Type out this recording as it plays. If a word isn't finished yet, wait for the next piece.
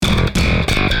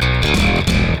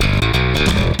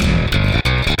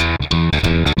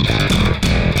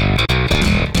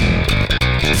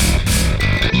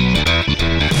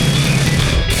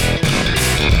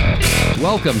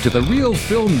Welcome to the Real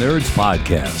Film Nerds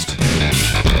Podcast.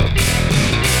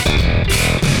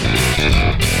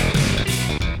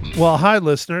 Well, hi,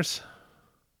 listeners,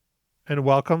 and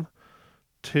welcome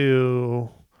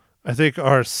to, I think,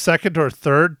 our second or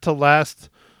third to last,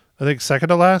 second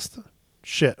to last?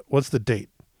 Shit, what's the date?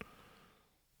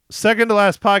 Second to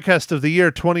last podcast of the year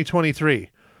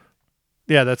 2023.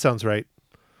 Yeah, that sounds right.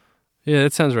 Yeah,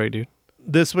 that sounds right, dude.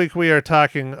 This week we are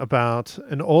talking about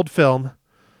an old film,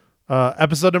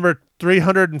 episode number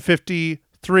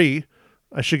 353.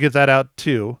 I should get that out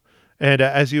too. And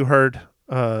as you heard,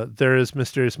 there is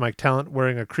Mysterious Mike Talent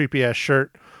wearing a creepy ass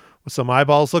shirt with some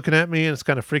eyeballs looking at me, and it's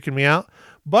kind of freaking me out.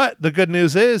 But the good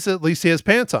news is at least he has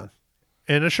pants on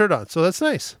and a shirt on. So that's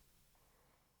nice.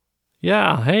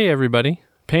 Yeah, hey everybody.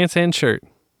 Pants and shirt.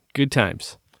 Good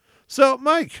times. So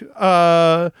Mike,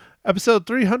 episode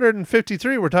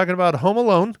 353, we're talking about Home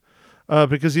Alone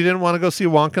because you didn't want to go see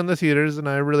Wonka in the theaters, and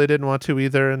I really didn't want to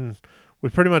either. And we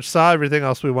pretty much saw everything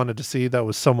else we wanted to see that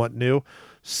was somewhat new.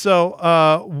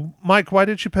 So, Mike, why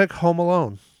did you pick Home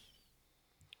Alone?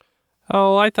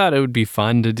 Oh, I thought it would be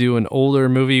fun to do an older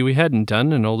movie. We hadn't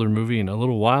done an older movie in a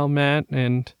little while, Matt,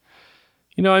 and,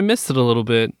 you know, I missed it a little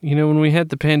bit. You know, when we had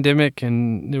the pandemic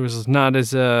and there was not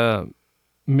as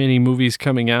many movies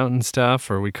coming out and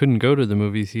stuff, or we couldn't go to the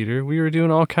movie theater, we were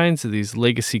doing all kinds of these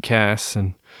legacy casts,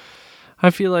 and I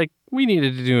feel like we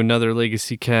needed to do another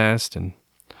legacy cast, and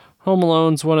Home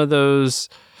Alone's one of those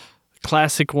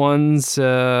classic ones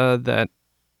that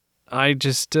I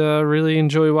just really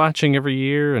enjoy watching every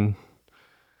year, and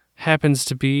happens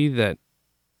to be that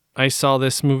I saw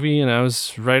this movie and I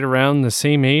was right around the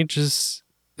same age as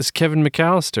Kevin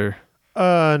McAllister.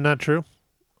 Not true.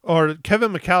 Or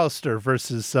Kevin McAllister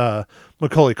versus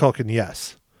Macaulay Culkin,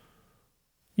 yes.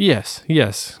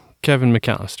 Yes. Kevin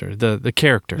McAllister, the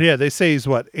character. Yeah, they say he's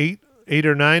what, eight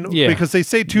or nine? Yeah. Because they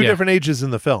say two different ages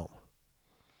in the film.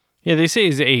 Yeah, they say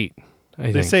he's 8, I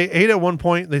think. They say 8 at one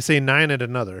point, they say 9 at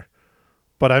another.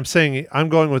 But I'm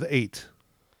going with 8.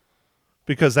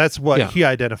 Because that's what he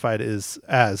identified as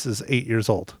 8 years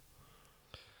old.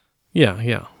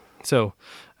 Yeah. So,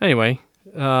 anyway,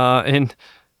 and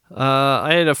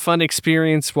I had a fun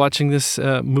experience watching this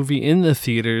movie in the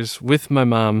theaters with my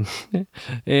mom,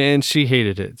 and she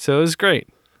hated it. So it was great.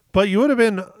 But you would have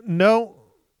been,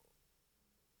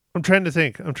 I'm trying to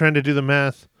think. I'm trying to do the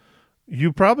math.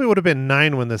 You probably would have been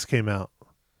 9 when this came out.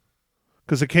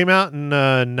 Because it came out in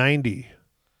 90.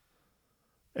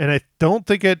 And I don't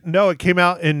think it came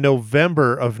out in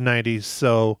November of 90.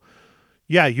 So,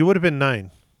 yeah, you would have been 9.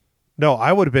 No,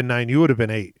 I would have been 9. You would have been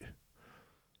 8.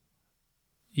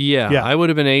 Yeah, I would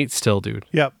have been 8 still, dude.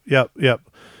 Yep.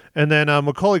 And then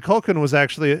Macaulay Culkin is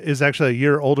actually a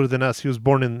year older than us. He was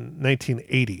born in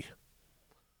 1980.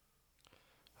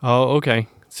 Oh, okay.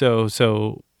 So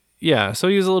he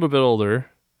was a little bit older.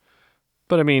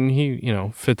 But, I mean, he,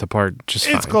 fit the part just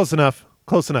fine. It's close enough.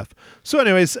 So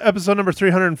anyways, episode number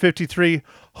 353,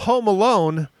 Home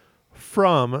Alone,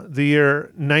 from the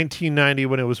year 1990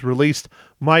 when it was released.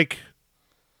 Mike,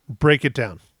 break it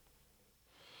down.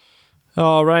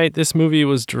 All right. This movie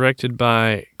was directed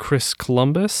by Chris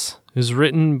Columbus. It was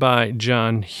written by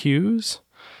John Hughes.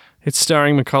 It's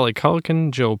starring Macaulay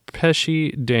Culkin, Joe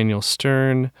Pesci, Daniel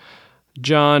Stern,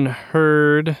 John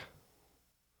Hurd,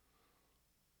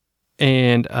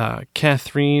 and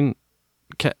Catherine,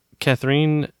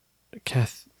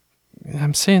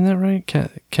 I'm saying that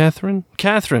right?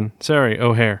 Catherine, sorry,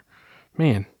 O'Hare.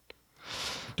 Man.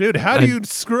 Dude, how do you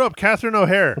screw up Catherine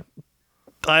O'Hare?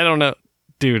 I don't know.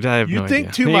 Dude, I have no idea. You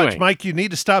think too much, Mike. You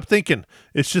need to stop thinking.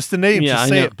 It's just a name. Just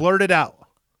say it. Blurt it out.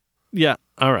 Yeah,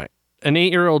 all right. An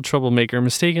 8-year-old troublemaker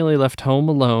mistakenly left home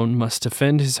alone must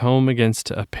defend his home against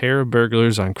a pair of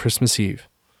burglars on Christmas Eve.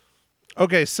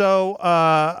 Okay, so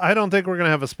I don't think we're going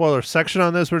to have a spoiler section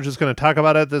on this. We're just going to talk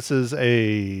about it. This is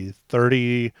a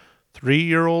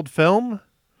 33-year-old film.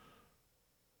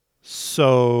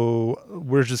 So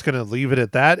we're just going to leave it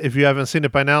at that. If you haven't seen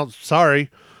it by now,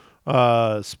 sorry.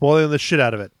 Spoiling the shit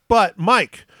out of it. But,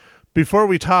 Mike, before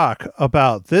we talk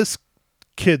about this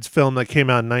kid's film that came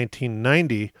out in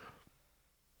 1990,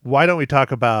 why don't we talk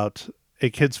about a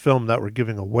kid's film that we're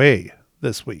giving away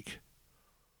this week?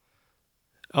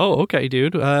 Oh, okay,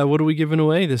 dude. What are we giving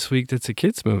away this week that's a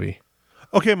kid's movie?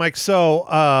 Okay, Mike, so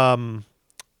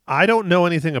I don't know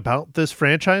anything about this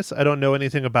franchise. I don't know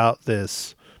anything about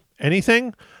this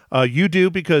anything. You do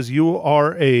because you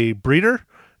are a breeder,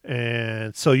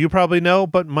 and so you probably know.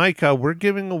 But, Mike, we're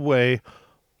giving away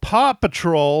Paw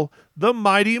Patrol, the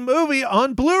Mighty Movie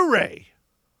on Blu-ray.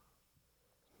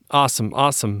 Awesome.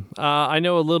 I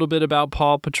know a little bit about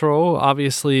Paw Patrol.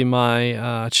 Obviously,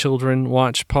 my children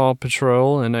watch Paw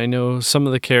Patrol, and I know some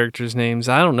of the characters' names.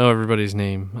 I don't know everybody's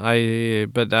name,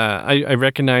 but I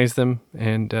recognize them,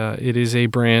 and it is a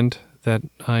brand that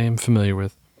I am familiar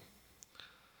with.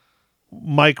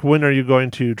 Mike, when are you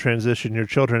going to transition your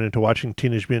children into watching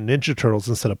Teenage Mutant Ninja Turtles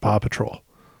instead of Paw Patrol?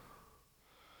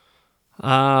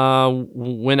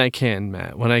 When I can,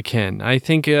 Matt. When I can. I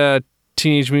think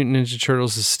Teenage Mutant Ninja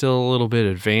Turtles is still a little bit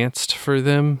advanced for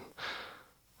them.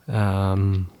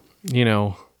 My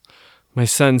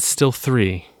son's still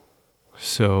 3,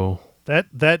 so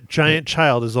that giant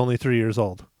child is only 3 years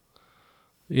old.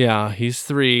 Yeah, he's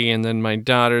 3, and then my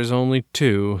daughter's only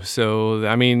 2. So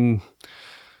I mean,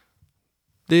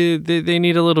 they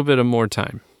need a little bit of more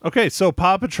time. Okay, so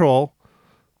Paw Patrol,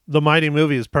 the Mighty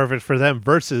movie, is perfect for them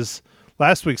versus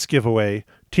last week's giveaway,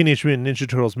 Teenage Mutant Ninja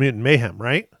Turtles Mutant Mayhem,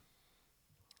 right?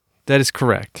 That is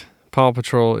correct. Paw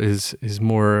Patrol is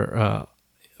more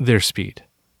their speed.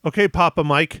 Okay, Papa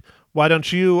Mike, why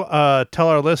don't you tell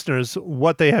our listeners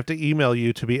what they have to email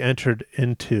you to be entered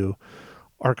into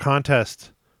our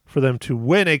contest for them to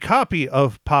win a copy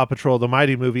of Paw Patrol, the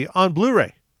Mighty movie, on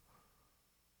Blu-ray?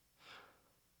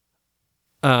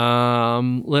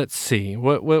 Let's see.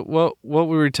 What we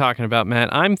were talking about, Matt.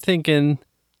 I'm thinking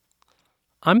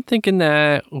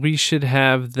that we should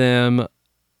have them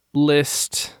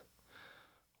list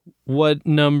what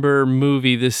number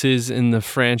movie this is in the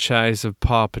franchise of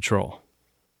Paw Patrol.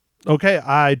 Okay,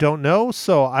 I don't know,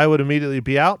 so I would immediately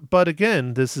be out. But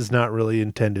again, this is not really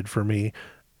intended for me.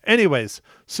 Anyways,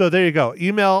 so there you go.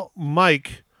 Email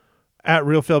Mike at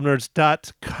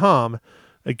realfilmnerds.com.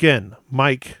 Again,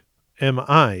 Mike,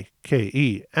 Mike,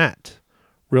 at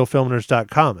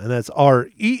realfilmnerds.com. And that's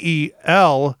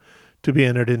REEL to be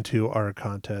entered into our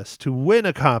contest to win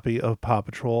a copy of Paw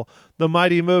Patrol, the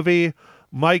Mighty movie.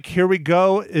 Mike, here we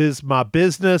go, is my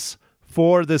business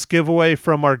for this giveaway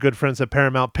from our good friends at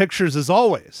Paramount Pictures, as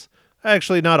always.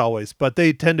 Actually, not always, but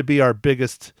they tend to be our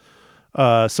biggest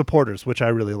supporters, which I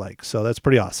really like. So that's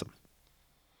pretty awesome.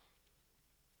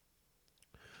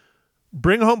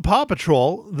 Bring home Paw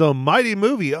Patrol, the Mighty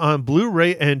movie, on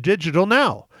Blu-ray and digital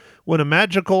now. When a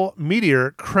magical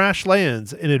meteor crash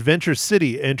lands in Adventure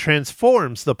City and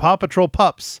transforms the Paw Patrol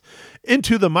pups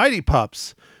into the Mighty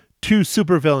Pups, 2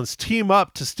 supervillains team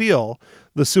up to steal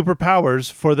the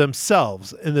superpowers for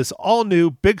themselves in this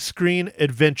all-new big-screen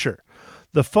adventure.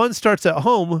 The fun starts at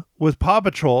home with Paw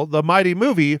Patrol, the Mighty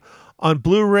movie, on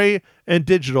Blu-ray and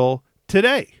digital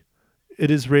today. It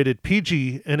is rated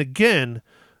PG, and again,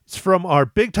 it's from our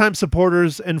big-time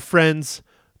supporters and friends,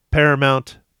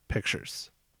 Paramount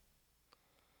Pictures.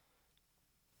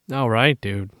 All right,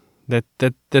 dude. That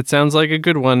sounds like a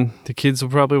good one. The kids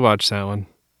will probably watch that one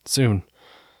soon.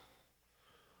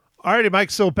 Alrighty, Mike.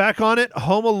 So back on it.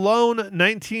 Home Alone,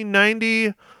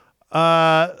 1990.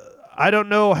 I don't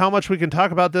know how much we can talk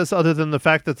about this other than the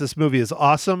fact that this movie is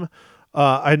awesome.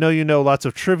 I know you know lots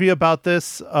of trivia about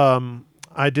this.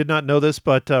 I did not know this,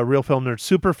 but Real Film Nerd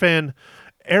superfan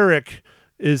Eric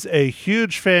is a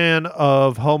huge fan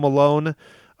of Home Alone.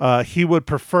 He would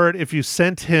prefer it if you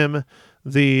sent him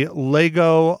the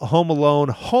Lego Home Alone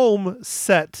home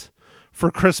set for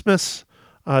Christmas.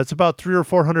 It's about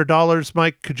 $300 or $400.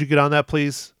 Mike, could you get on that,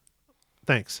 please?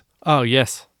 Thanks. Oh,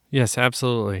 yes. Yes,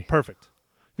 absolutely. Perfect.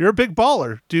 You're a big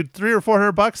baller, dude. $300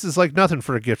 or $400 is like nothing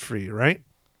for a gift for you, right?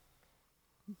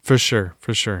 For sure.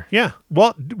 Yeah.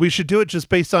 Well, we should do it just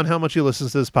based on how much he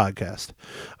listens to this podcast.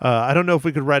 I don't know if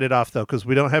we could write it off, though, because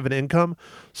we don't have an income.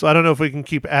 So I don't know if we can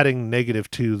keep adding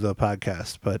negative to the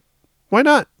podcast, but why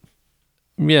not?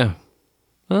 Yeah.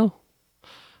 Well,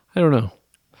 I don't know.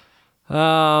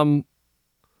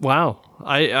 Wow.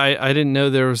 I didn't know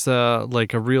there was a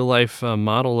real life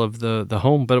model of the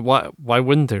home, but why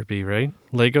wouldn't there be, right?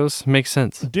 Legos makes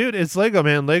sense. Dude, it's Lego,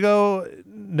 man. Lego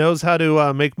knows how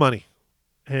to make money,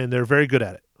 and they're very good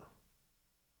at it.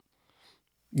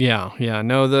 Yeah.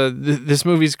 No, this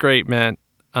movie's great, Matt.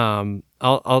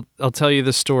 I'll tell you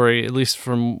the story, at least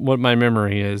from what my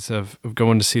memory is of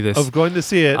going to see this. Of going to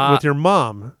see it with your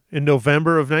mom in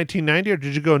November of 1990, or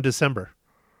did you go in December?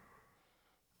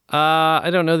 I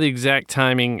don't know the exact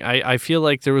timing. I feel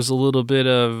like there was a little bit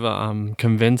of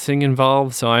convincing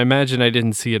involved, so I imagine I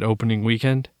didn't see it opening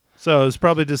weekend. So it was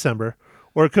probably December.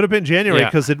 Or it could have been January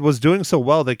because it was doing so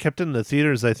well. They kept it in the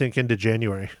theaters, I think, into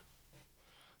January.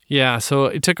 Yeah, so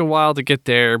it took a while to get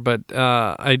there, but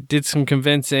I did some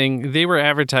convincing. They were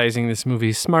advertising this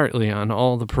movie smartly on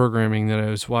all the programming that I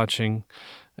was watching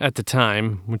at the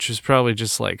time, which was probably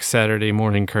just like Saturday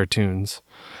morning cartoons.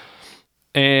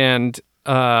 And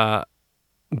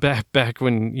Back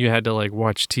when you had to like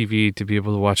watch TV to be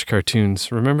able to watch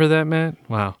cartoons. Remember that, Matt?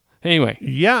 Wow. Anyway.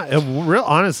 Yeah,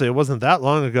 honestly, it wasn't that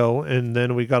long ago, and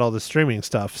then we got all the streaming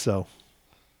stuff. So,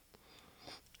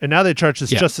 and now they charge us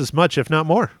just as much, if not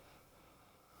more.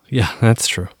 Yeah, that's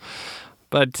true.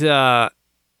 But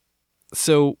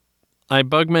so I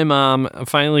bug my mom,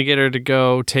 finally get her to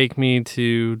go take me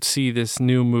to see this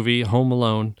new movie, Home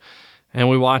Alone, and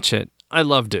we watch it. I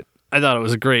loved it. I thought it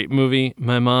was a great movie.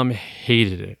 My mom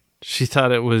hated it. She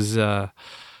thought it was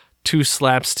too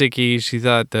slapsticky. She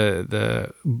thought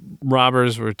the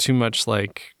robbers were too much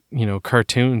like,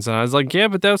 cartoons. And I was like, yeah,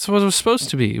 but that's what it was supposed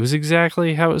to be. It was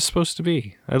exactly how it was supposed to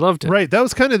be. I loved it. Right. That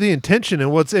was kind of the intention.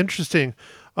 And what's interesting,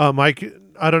 Mike,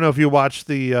 I don't know if you watched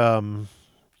the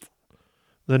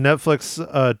Netflix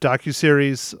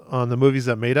docuseries on the movies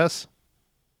that made us.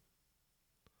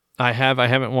 I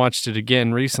haven't watched it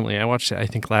again recently. I watched it, I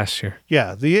think, last year.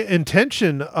 Yeah. The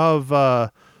intention of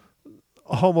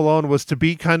Home Alone was to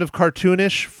be kind of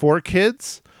cartoonish for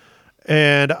kids.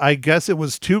 And I guess it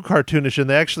was too cartoonish, and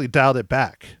they actually dialed it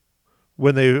back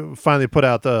when they finally put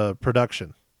out the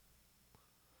production.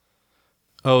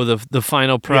 Oh, the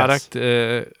final product?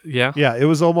 Yes. Yeah? Yeah, it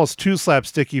was almost too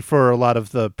slapsticky for a lot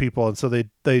of the people, and so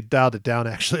they dialed it down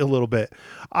actually a little bit.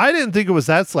 I didn't think it was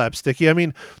that slapsticky. I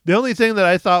mean, the only thing that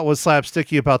I thought was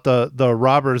slapsticky about the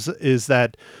robbers is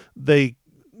that they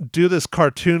do this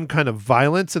cartoon kind of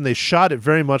violence, and they shot it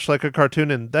very much like a cartoon,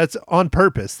 and that's on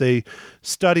purpose. They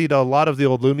studied a lot of the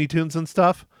old Looney Tunes and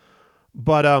stuff.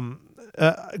 But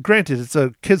granted, it's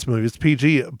a kids movie, it's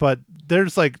PG, but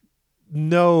there's like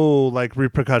no like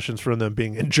repercussions from them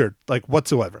being injured like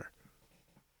whatsoever.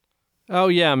 Oh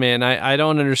yeah, man. I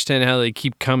don't understand how they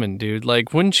keep coming, dude.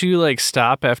 Like, wouldn't you like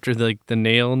stop after like the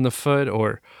nail in the foot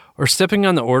or stepping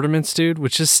on the ornaments, dude,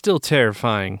 which is still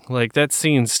terrifying. Like, that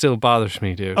scene still bothers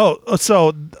me, dude. Oh,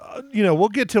 so we'll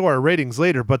get to our ratings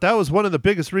later, but that was one of the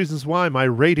biggest reasons why my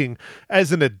rating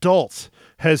as an adult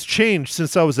has changed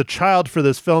since I was a child for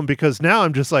this film, because now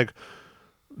I'm just like,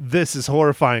 this is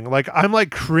horrifying. Like, I'm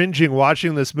like cringing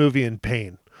watching this movie in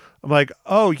pain. I'm like,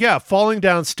 oh yeah, falling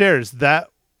downstairs, that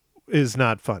is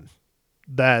not fun.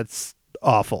 That's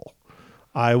awful.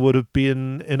 I would have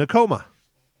been in a coma.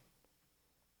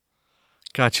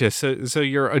 Gotcha. So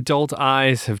your adult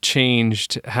eyes have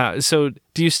changed. So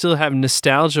do you still have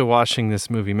nostalgia watching this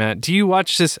movie, Matt? Do you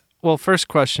watch this? Well, first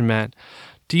question, Matt.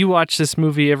 Do you watch this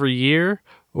movie every year,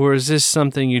 or is this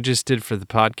something you just did for the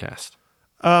podcast?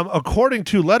 According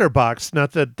to Letterboxd,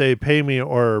 not that they pay me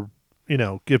or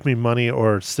give me money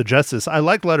or suggest this, I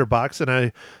like Letterboxd, and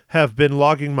I have been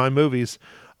logging my movies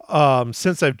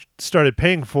since I've started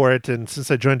paying for it, and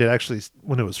since I joined it actually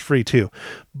when it was free too.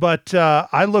 But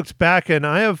I looked back, and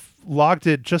I have logged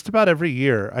it just about every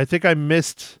year. I think I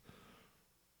missed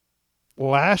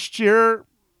last year,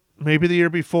 maybe the year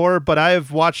before, but I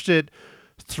have watched it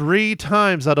 3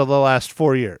 times out of the last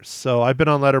 4 years. So I've been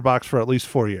on Letterboxd for at least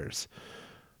 4 years.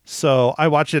 So I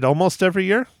watch it almost every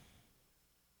year.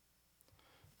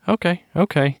 Okay.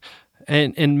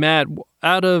 And Matt,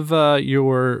 out of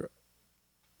your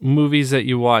movies that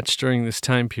you watched during this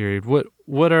time period,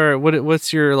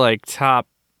 what's your like top?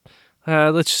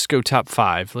 Let's just go top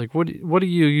 5. Like, what do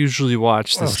you usually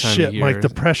watch this time of year? Mike,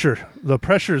 the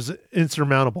pressure's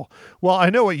insurmountable. Well, I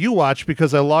know what you watch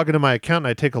because I log into my account and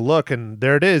I take a look, and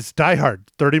there it is, Die Hard.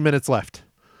 30 minutes left.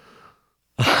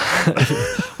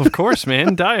 Of course,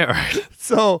 man, Die Hard.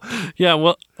 So yeah,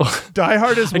 well, Die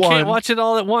Hard is one. I can't watch it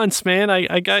all at once, man.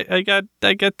 I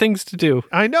got things to do.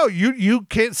 I know you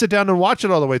can't sit down and watch it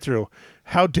all the way through.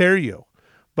 How dare you?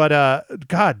 But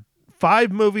God,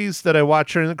 5 movies that I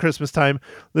watch during the Christmas time.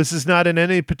 This is not in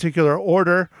any particular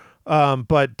order,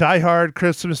 but Die Hard,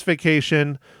 Christmas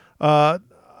Vacation, Home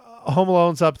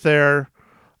Alone's up there.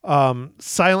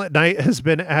 Silent Night has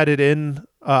been added in.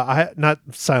 Not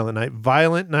Silent Night,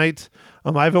 Violent Night.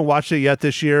 I haven't watched it yet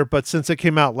this year, but since it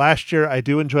came out last year, I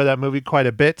do enjoy that movie quite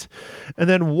a bit. And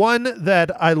then one that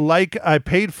I like, I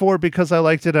paid for because I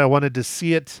liked it. I wanted to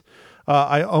see it.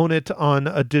 I own it on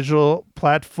a digital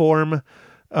platform.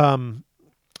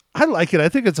 I like it. I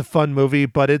think it's a fun movie,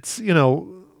 but it's,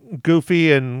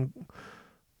 goofy and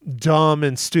dumb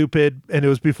and stupid. And it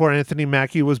was before Anthony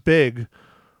Mackie was big.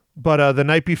 But The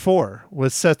Night Before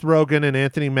with Seth Rogen and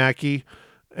Anthony Mackie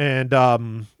and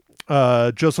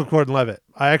Joseph Gordon-Levitt.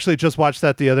 I actually just watched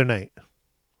that the other night.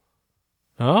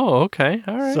 Oh, okay.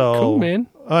 All right. So, cool, man.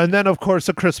 And then, of course,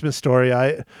 A Christmas Story.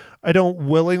 I don't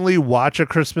willingly watch A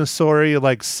Christmas Story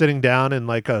like sitting down and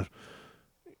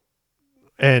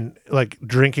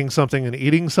drinking something and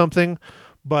eating something.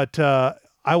 But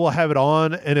I will have it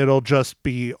on, and it'll just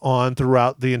be on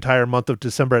throughout the entire month of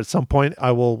December. At some point,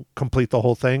 I will complete the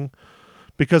whole thing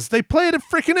because they play it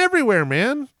freaking everywhere,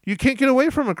 man. You can't get away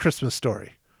from A Christmas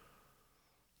Story.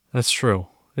 That's true.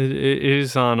 It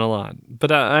is on a lot,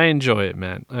 but I enjoy it,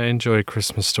 man. I enjoy A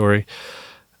Christmas Story.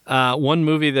 One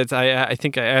movie that I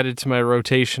think I added to my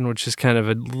rotation, which is kind of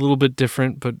a little bit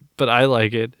different, but I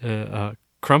like it.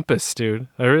 Krampus, dude.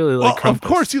 I really like Krampus. Of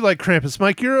course you like Krampus,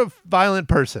 Mike. You're a violent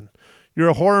person. You're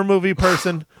a horror movie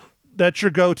person. That's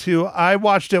your go-to. I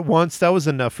watched it once. That was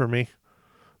enough for me.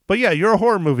 But yeah, you're a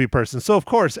horror movie person. So of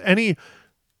course, any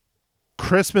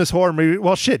Christmas horror movie.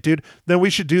 Well, shit, dude. Then we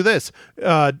should do this.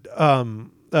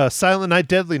 Silent Night,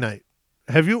 Deadly Night.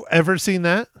 Have you ever seen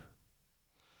that?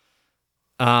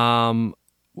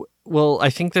 Well, I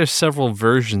think there's several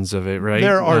versions of it, right?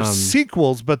 There are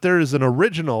sequels, but there is an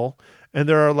original, and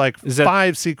there are like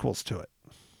 5 sequels to it.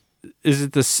 Is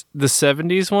it the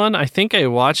 70s one? I think I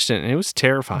watched it, and it was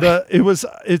terrifying.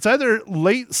 It's either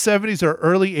late 70s or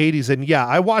early 80s, and yeah,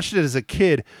 I watched it as a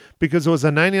kid because it was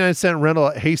a 99-cent rental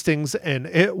at Hastings, and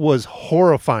it was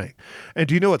horrifying. And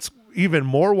do you know what's even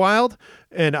more wild?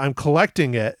 And I'm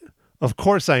collecting it. Of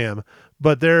course I am.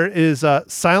 But there is a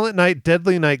Silent Night,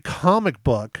 Deadly Night comic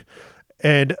book,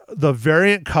 and the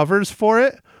variant covers for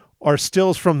it are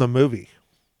stills from the movie.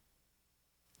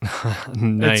 Nice.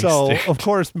 And so, dude. of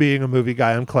course, being a movie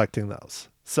guy, I'm collecting those.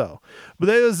 So, but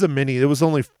it was a mini. It was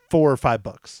only $4 or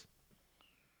 $5.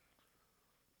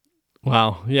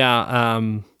 Wow. Yeah.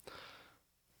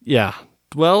 Yeah.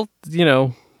 Well,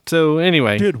 so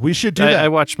anyway. Dude, we should do that I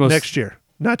watch most next year.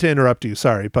 Not to interrupt you,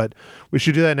 sorry, but we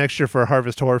should do that next year for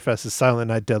Harvest Horror Fest is Silent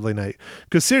Night, Deadly Night.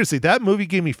 Because seriously, that movie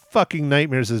gave me fucking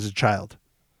nightmares as a child.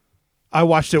 I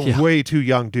watched it way too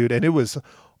young, dude, and it was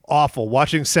awful.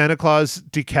 Watching Santa Claus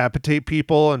decapitate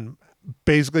people and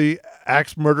basically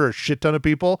axe murder a shit ton of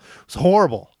people. It's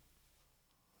horrible.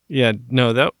 Yeah,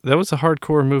 no, that was a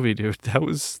hardcore movie, dude. That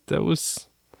was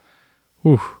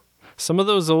whew. Some of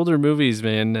those older movies,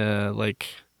 man, like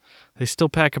they still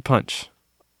pack a punch.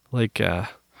 Like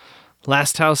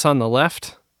Last House on the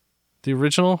Left, the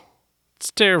original, it's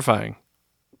terrifying.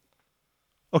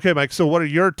 Okay, Mike, so what are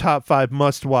your top 5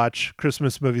 must-watch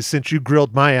Christmas movies since you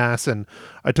grilled my ass and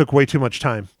I took way too much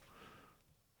time?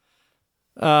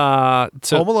 So,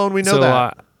 Home Alone, we know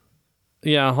that.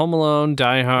 Yeah, Home Alone,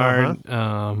 Die Hard.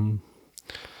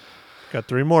 Got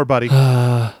 3 more, buddy.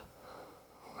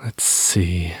 Let's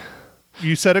see.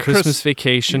 You said a Christmas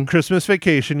Vacation. Christmas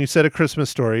Vacation. You said A Christmas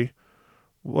Story.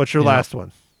 What's your last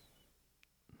one?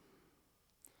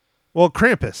 Well,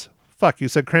 Krampus. Fuck, you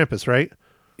said Krampus, right?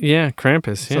 Yeah,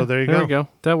 Krampus. Yeah. So there we go.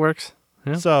 That works.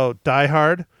 Yeah. So Die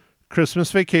Hard,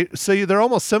 Christmas Vacation. So they're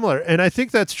almost similar. And I think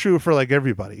that's true for like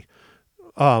everybody.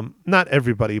 Not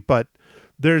everybody, but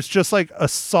there's just like a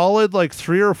solid like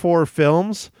 3 or 4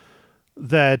 films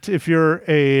that if you're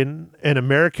an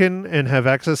American and have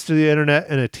access to the internet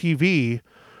and a TV,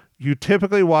 you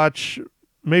typically watch.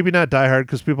 Maybe not Die Hard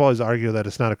because people always argue that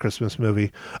it's not a Christmas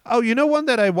movie. Oh, you know one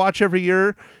that I watch every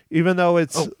year, even though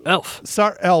it's Elf.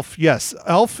 Elf, yes,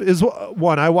 Elf is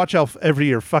one. I watch Elf every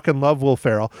year. Fucking love Will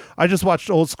Ferrell. I just watched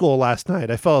Old School last night.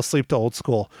 I fell asleep to Old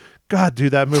School. God,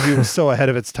 dude, that movie was so ahead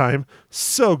of its time.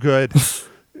 So good, so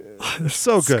good.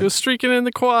 Let's go streaking in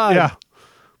the quad. Yeah,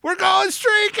 we're going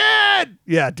streaking.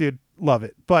 Yeah, dude, love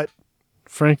it. But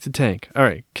Frank the Tank. All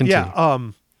right, continue.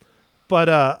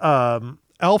 Yeah,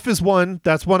 Elf is one.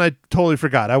 That's one I totally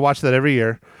forgot. I watch that every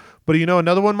year. But you know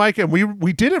another one, Mike, and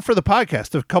we did it for the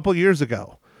podcast a couple years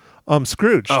ago.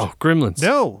 Scrooged. Oh, Gremlins.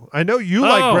 No, I know you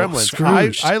like Gremlins.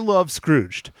 Scrooged. I love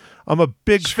Scrooged. I'm a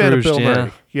big fan of Bill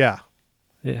Murray. Yeah.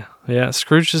 Yeah.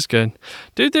 Scrooge is good,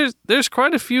 dude. There's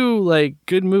quite a few like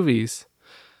good movies.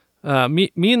 Me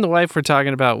and the wife were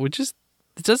talking about. It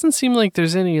doesn't seem like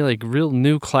there's any like real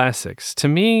new classics. To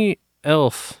me,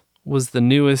 Elf was the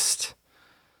newest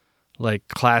like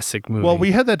classic movie. Well,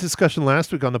 we had that discussion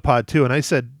last week on the pod too, and I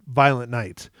said Violent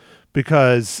Night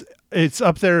because it's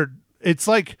up there. It's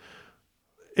like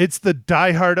it's the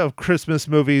Die Hard of Christmas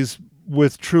movies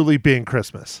with truly being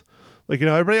Christmas. Like,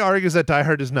 everybody argues that Die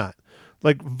Hard is not.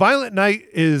 Like, Violent Night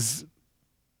is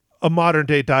a modern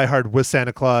day Die Hard with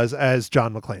Santa Claus as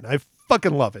John McClane. I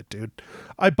fucking love it, dude.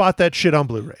 I bought that shit on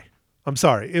Blu-ray. I'm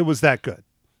sorry, it was that good.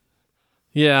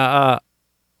 Yeah.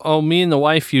 Me and the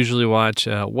wife usually watch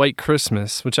White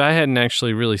Christmas, which I hadn't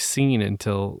actually really seen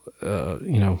until,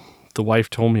 the wife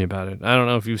told me about it. I don't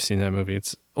know if you've seen that movie.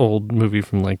 It's an old movie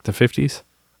from like the 50s.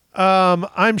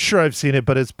 I'm sure I've seen it,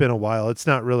 but it's been a while. It's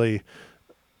not really,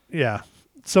 yeah.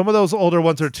 Some of those older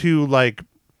ones are too like,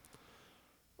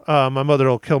 my mother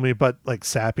will kill me, but like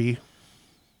sappy.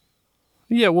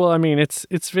 Yeah, well, I mean, it's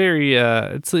very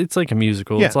it's like a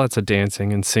musical. Yeah. It's lots of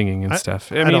dancing and singing and stuff.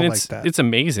 I I mean, don't it's like that. it's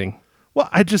amazing. Well,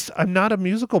 I'm not a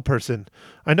musical person.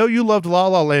 I know you loved La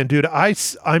La Land, dude.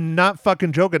 I'm not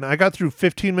fucking joking. I got through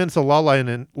 15 minutes of La La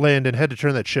Land and had to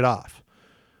turn that shit off.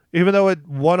 Even though it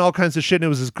won all kinds of shit and it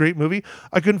was this great movie,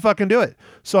 I couldn't fucking do it.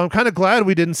 So I'm kind of glad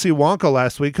we didn't see Wonka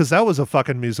last week because that was a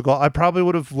fucking musical. I probably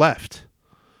would have left.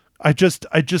 I just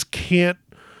can't.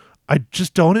 I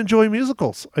just don't enjoy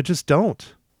musicals. I just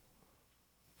don't.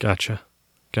 Gotcha.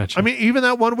 I mean, even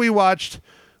that one we watched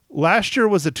last year,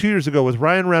 was it 2 years ago, with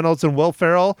Ryan Reynolds and Will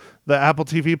Ferrell, the Apple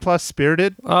TV Plus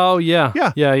Spirited? Oh, yeah.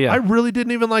 Yeah. Yeah. I really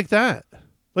didn't even like that.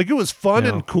 Like, it was fun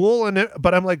No. and cool,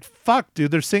 but I'm like, fuck,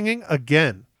 dude, they're singing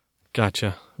again.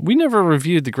 Gotcha. We never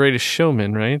reviewed The Greatest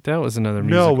Showman, right? That was another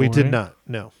musical. No, we did right? not.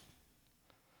 No.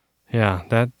 Yeah,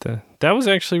 that was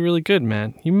actually really good,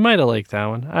 man. You might have liked that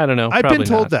one. I don't know. I've been probably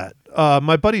told not. that.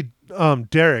 My buddy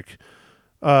Derek,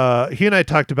 he and I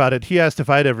talked about it. He asked if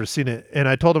I'd ever seen it, and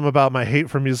I told him about my hate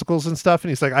for musicals and stuff, and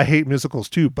he's like, I hate musicals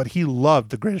too, but he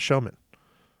loved The Greatest Showman.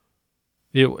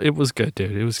 It was good,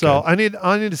 dude. It was So good.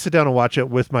 I need to sit down and watch it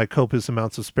with my copious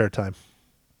amounts of spare time.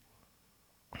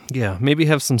 Yeah, maybe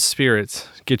have some spirits.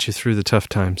 Get you through the tough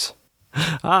times.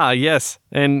 Ah, yes.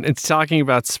 And it's talking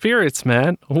about spirits,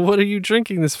 Matt. What are you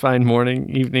drinking this fine morning,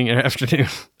 evening, or afternoon?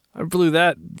 I blew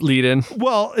that lead in.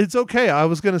 Well, it's okay. I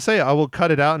was going to say I will cut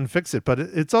it out and fix it, but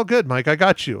it's all good, Mike. I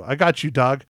got you. I got you,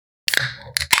 dog.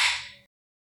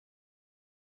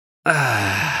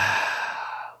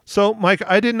 So, Mike,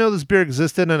 I didn't know this beer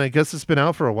existed, and I guess it's been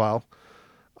out for a while.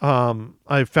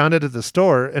 I found it at the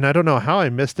store, and I don't know how I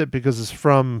missed it because it's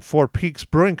from Four Peaks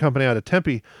Brewing Company out of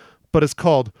Tempe, but it's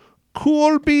called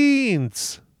Cool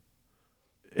Beans.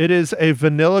 It is a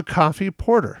vanilla coffee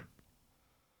porter.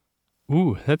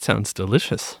 Ooh, that sounds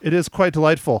delicious. It is quite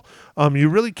delightful. You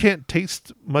really can't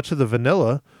taste much of the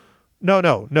vanilla.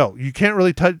 No. You can't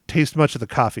really taste much of the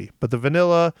coffee, but the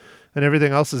vanilla and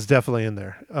everything else is definitely in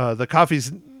there. The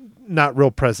coffee's not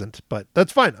real present, but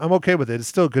that's fine. I'm okay with it. It's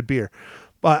still a good beer.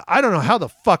 But I don't know how the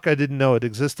fuck I didn't know it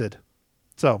existed.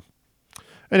 So,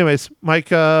 anyways, Mike,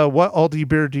 what Aldi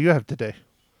beer do you have today?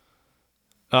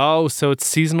 Oh, so it's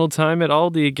seasonal time at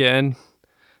Aldi again.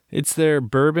 It's their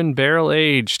bourbon barrel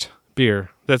aged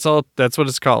beer. That's all. That's what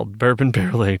it's called. Bourbon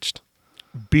barrel aged.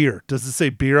 Beer. Does it say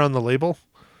beer on the label?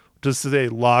 Does it say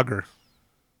lager?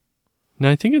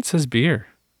 No, I think it says beer.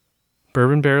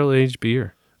 Bourbon barrel aged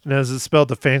beer. Now, is it spelled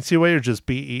the fancy way or just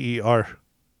BEER?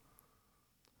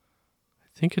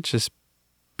 I think it's just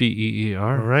BEER.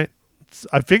 All right.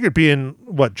 I figured being,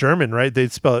 German, right?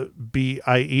 They'd spell it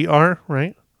BIER,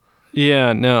 right?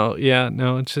 Yeah, no,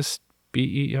 it's just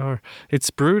BER. It's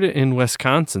brewed in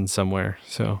Wisconsin somewhere,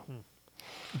 so.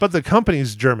 But the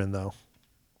company's German, though.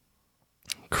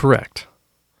 Correct.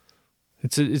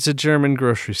 It's a German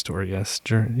grocery store, yes.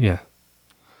 Yeah.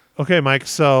 Okay, Mike,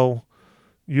 so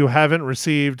you haven't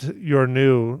received your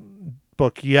new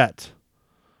book yet,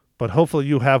 but hopefully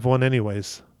you have one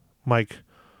anyways. Mike,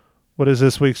 what is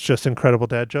this week's Just Incredible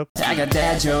Dad Joke? I got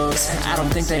dad jokes, I don't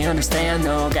think they understand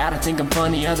though. Gotta think I'm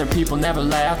funny, other people never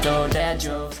laugh though. Dad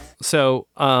jokes. So,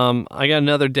 I got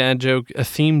another dad joke, a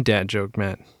themed dad joke,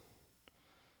 Matt.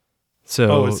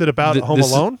 So, is it about Home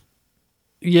Alone?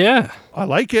 Yeah. I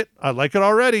like it. I like it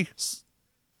already.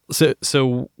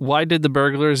 So why did the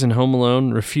burglars in Home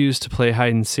Alone refuse to play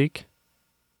hide and seek?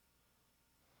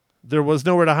 There was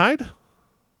nowhere to hide?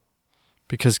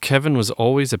 Because Kevin was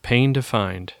always a pain to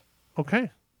find.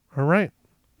 Okay. All right.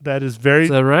 That is very, Is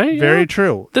that right? very Yeah.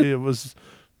 true. It was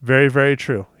very, very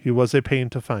true. He was a pain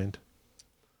to find.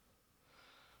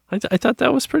 I thought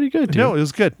that was pretty good, dude. No, it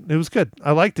was good. It was good.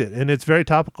 I liked it, and it's very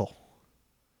topical.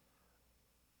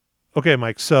 Okay,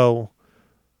 Mike, so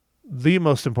the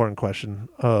most important question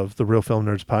of the Real Film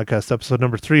Nerds podcast, episode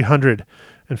number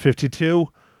 352.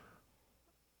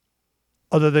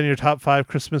 Other than your top 5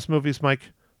 Christmas movies,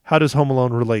 Mike, how does Home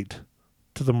Alone relate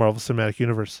to the Marvel Cinematic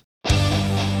Universe?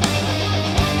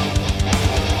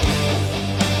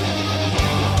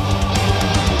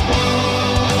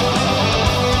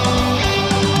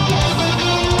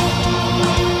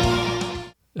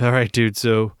 All right, dude.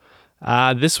 So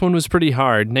this one was pretty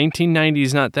hard. 1990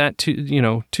 is not that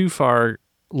too far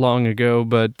long ago,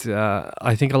 but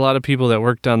I think a lot of people that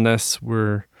worked on this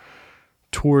were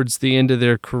towards the end of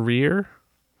their career.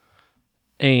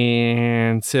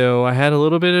 And so I had a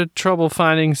little bit of trouble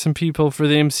finding some people for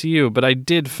the MCU, but I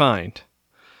did find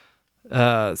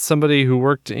somebody who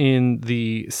worked in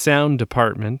the sound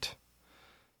department.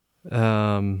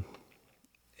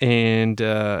 And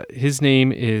his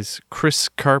name is Chris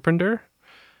Carpenter,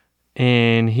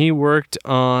 and he worked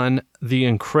on The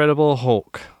Incredible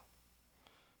Hulk.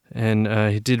 and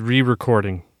he did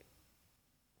re-recording.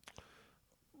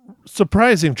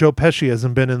 Surprising Joe Pesci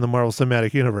hasn't been in the Marvel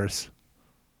Cinematic Universe.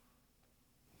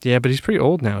 Yeah, but he's pretty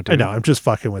old now, dude. I know, I'm just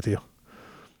fucking with you.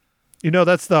 You know,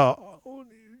 that's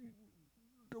one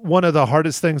of the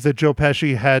hardest things that Joe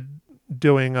Pesci had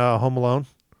doing Home Alone.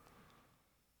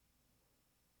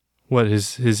 What,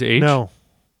 his age? No.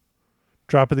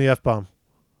 Dropping the F-bomb.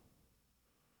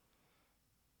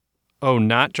 Oh,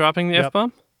 not dropping the Yep.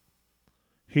 F-bomb?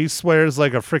 He swears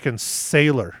like a freaking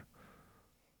sailor.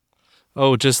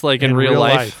 Oh, just like in real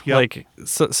life. Yep. Like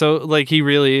so like he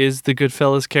really is the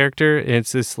Goodfellas character.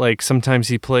 It's just like sometimes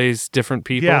he plays different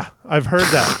people. Yeah, I've heard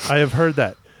that. I have heard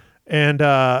that. And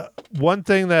one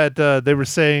thing that they were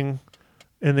saying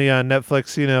in the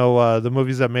Netflix, the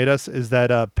movies that made us, is that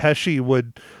Pesci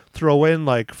would throw in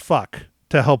like fuck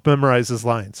to help memorize his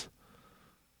lines.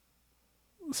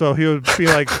 So he would be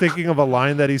like thinking of a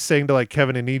line that he's saying to like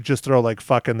Kevin, and he'd just throw like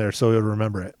fuck in there so he would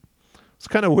remember it. It's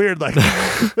kind of weird, like.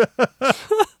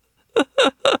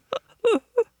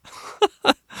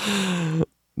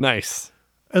 Nice.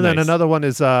 And then Nice. another one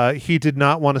is he did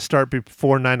not want to start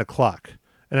before 9:00,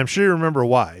 and I'm sure you remember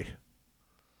why.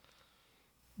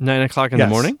 9:00 in the Yes.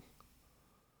 morning?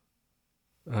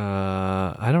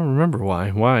 I don't remember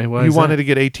why. Why He is wanted that? to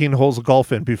get 18 holes of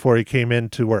golf in before he came in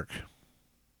to work.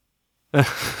 And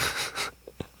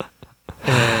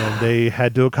they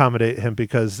had to accommodate him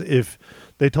because if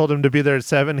they told him to be there at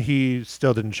 7, he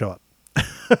still didn't show up.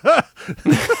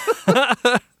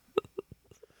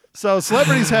 So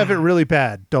celebrities have it really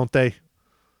bad, don't they?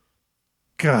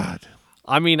 God.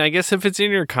 I mean, I guess if it's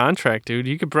in your contract, dude,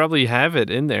 you could probably have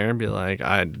it in there and be like,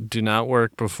 I do not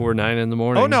work before 9 in the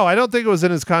morning. Oh, no, I don't think it was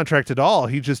in his contract at all.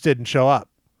 He just didn't show up.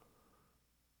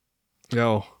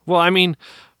 Oh. Well, I mean,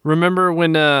 remember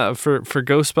when for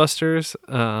Ghostbusters,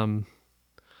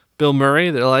 Bill Murray,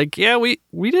 they're like, yeah, we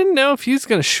didn't know if he was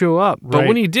going to show up. But Right.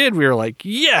 when he did, we were like,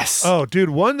 yes. Oh, dude,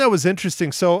 one that was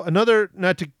interesting. So another,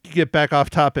 not to get back off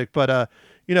topic, but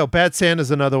Bad Santa is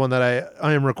another one that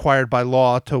I am required by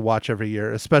law to watch every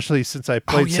year, especially since I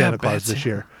played yeah, Santa Bad Claus this Santa.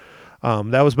 year.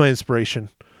 That was my inspiration.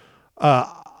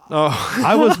 Oh,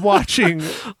 I was watching.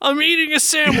 I'm eating a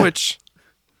sandwich.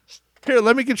 Here,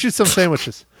 let me get you some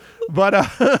sandwiches. But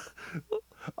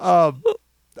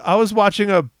I was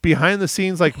watching a behind the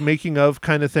scenes, like making of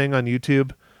kind of thing on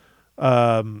YouTube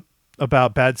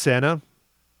about Bad Santa.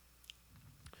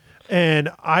 And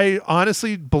I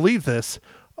honestly believe this.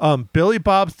 Billy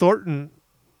Bob Thornton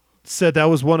said that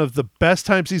was one of the best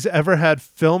times he's ever had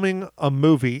filming a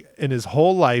movie in his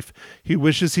whole life. He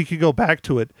wishes he could go back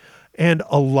to it. And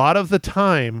a lot of the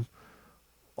time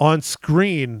on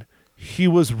screen, he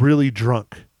was really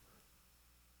drunk.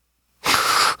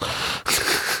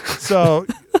 So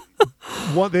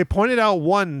they pointed out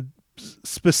one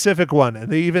specific one,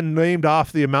 and they even named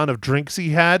off the amount of drinks he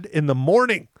had in the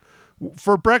morning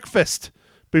for breakfast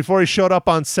before he showed up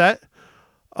on set.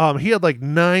 He had like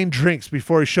 9 drinks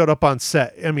before he showed up on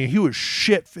set. I mean, he was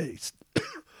shit-faced.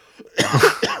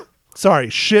 Sorry,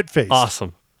 shit-faced.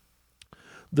 Awesome.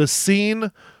 The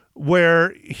scene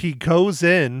where he goes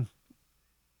in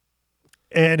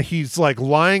and he's like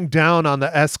lying down on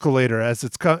the escalator as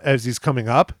he's coming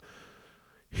up,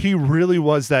 he really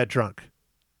was that drunk.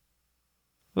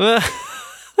 And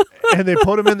they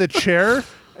put him in the chair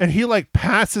and he like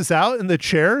passes out in the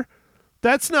chair.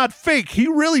 That's not fake. He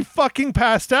really fucking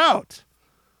passed out.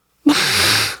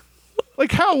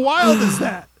 Like, how wild is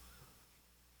that?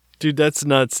 Dude, that's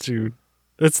nuts, dude.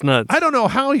 That's nuts. I don't know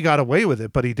how he got away with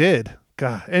it, but he did.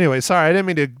 God. Anyway, sorry, I didn't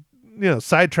mean to,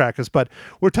 sidetrack us, but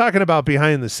we're talking about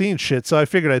behind the scenes shit, so I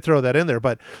figured I'd throw that in there.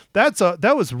 But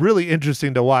that was really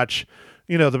interesting to watch,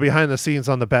 the behind the scenes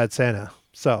on the Bad Santa.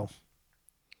 So,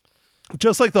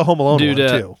 just like the Home Alone Dude, one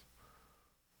too.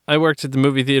 I worked at the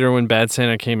movie theater when Bad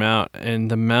Santa came out, and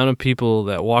the amount of people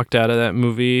that walked out of that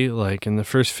movie, like in the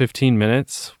first 15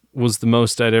 minutes, was the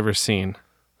most I'd ever seen.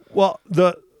 Well,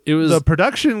 It was the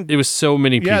production. It was so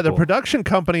many people. Yeah, the production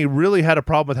company really had a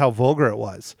problem with how vulgar it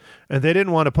was, and they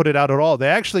didn't want to put it out at all. They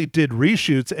actually did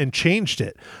reshoots and changed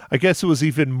it. I guess it was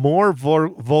even more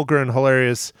vulgar and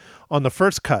hilarious on the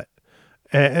first cut.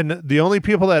 And the only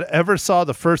people that ever saw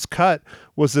the first cut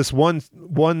was this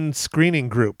one screening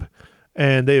group,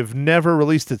 and they've never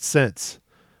released it since.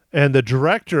 And the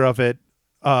director of it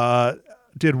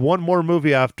did one more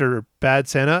movie after Bad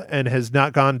Santa and has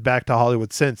not gone back to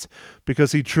Hollywood since,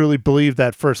 because he truly believed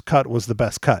that first cut was the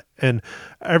best cut. And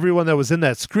everyone that was in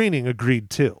that screening agreed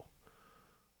too.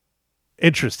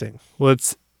 Interesting. Well,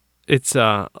 it's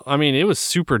I mean, it was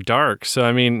super dark. So,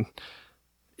 I mean,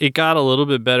 it got a little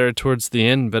bit better towards the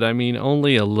end, but I mean,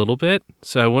 only a little bit.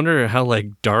 So I wonder how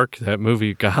like dark that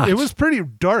movie got. It was pretty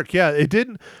dark. Yeah, it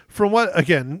didn't. From what,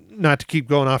 again, not to keep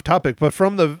going off topic, but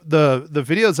from the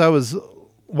videos I was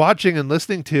watching and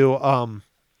listening to,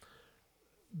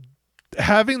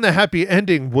 having the happy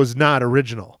ending was not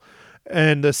original.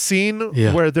 And the scene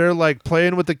where they're like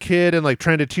playing with the kid and like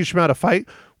trying to teach him how to fight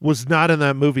was not in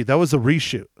that movie. That was a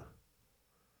reshoot.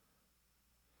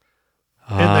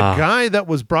 And the guy that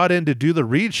was brought in to do the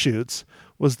reshoots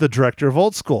was the director of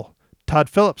Old School, Todd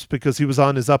Phillips, because he was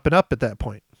on his Up and Up at that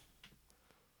point.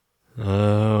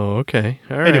 Oh, okay.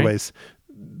 All right. Anyways,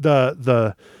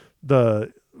 the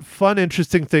fun,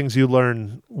 interesting things you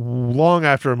learn long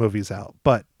after a movie's out.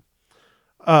 But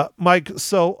Mike,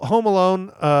 so Home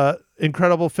Alone,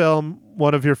 incredible film,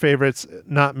 one of your favorites,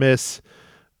 not miss.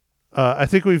 I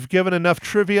think we've given enough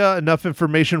trivia, enough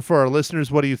information for our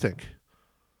listeners. What do you think?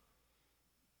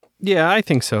 Yeah, I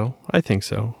think so.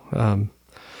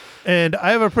 And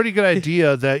I have a pretty good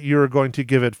idea that you're going to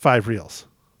give it 5 reels.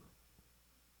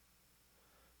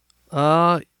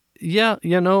 Yeah,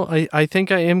 I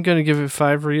think I am going to give it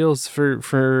 5 reels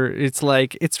for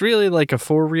it's really like a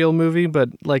 4 reel movie, but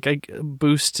like I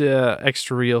boost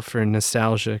extra reel for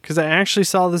nostalgia because I actually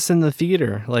saw this in the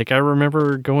theater. Like I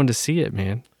remember going to see it,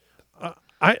 man.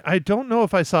 I don't know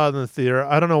if I saw it in the theater.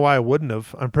 I don't know why I wouldn't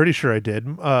have. I'm pretty sure I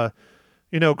did.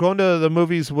 Going to the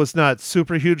movies was not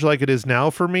super huge like it is now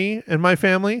for me and my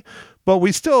family, but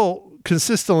we still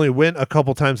consistently went a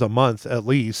couple times a month at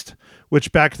least,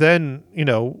 which back then,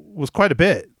 was quite a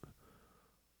bit.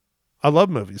 I love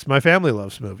movies. My family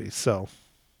loves movies, so.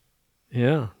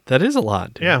 Yeah, that is a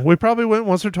lot, dude. Yeah, we probably went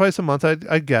once or twice a month,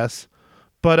 I guess.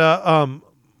 But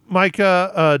Mike,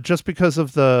 just because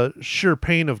of the sheer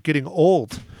pain of getting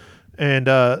old and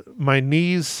my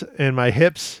knees and my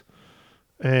hips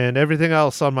and everything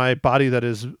else on my body that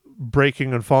is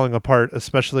breaking and falling apart,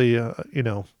 especially,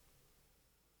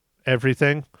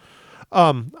 everything,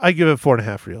 I give it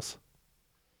 4.5 reels.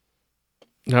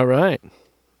 All right.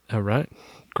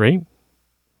 Great.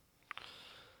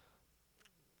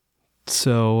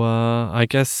 So I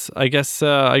guess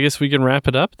we can wrap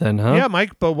it up then, huh? Yeah,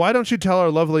 Mike, but why don't you tell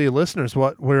our lovely listeners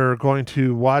what we're going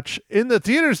to watch in the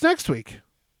theaters next week?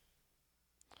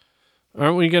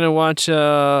 Aren't we going to watch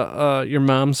your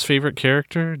mom's favorite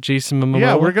character, Jason Momoa?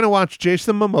 Yeah, we're going to watch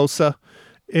Jason Momoa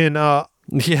in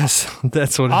yes,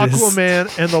 that's what it is.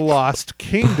 Aquaman and the Lost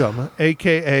Kingdom,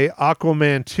 a.k.a.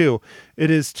 Aquaman 2.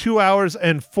 It is 2 hours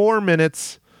and 4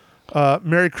 minutes.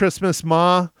 Merry Christmas,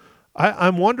 Ma.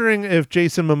 I'm wondering if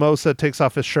Jason Momoa takes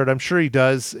off his shirt. I'm sure he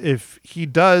does. If he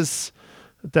does,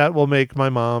 that will make my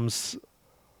mom's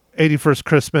 81st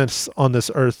Christmas on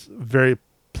this earth very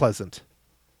pleasant.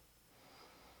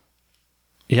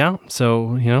 Yeah,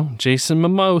 so, Jason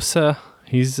Momoa,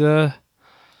 he's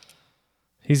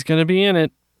gonna be in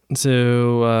it.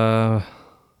 So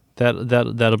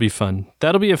that'll be fun.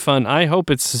 That'll be fun. I hope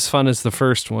it's as fun as the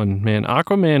first one, man.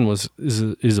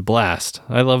 Aquaman is a blast.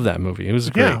 I love that movie. It was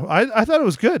great. Yeah, I thought it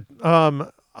was good.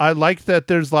 I like that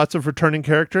there's lots of returning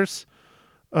characters,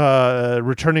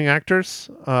 returning actors.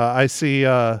 I see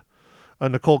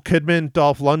Nicole Kidman,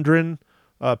 Dolph Lundgren,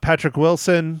 Patrick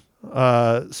Wilson.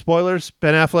 Spoilers,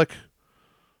 Ben Affleck.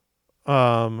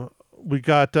 We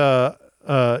got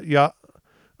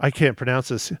I can't pronounce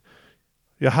this.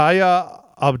 Yahya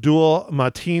Abdul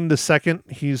Mateen II.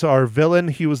 He's our villain.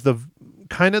 He was the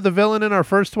villain in our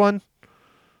first one.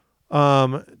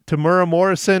 Tamura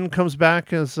Morrison comes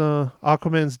back as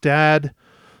Aquaman's dad.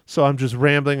 So I'm just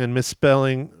rambling and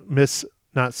missaying names.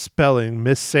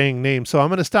 So I'm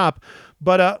going to stop.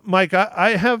 But Mike,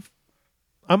 I'm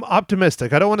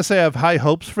optimistic. I don't want to say I have high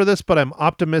hopes for this, but I'm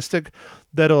optimistic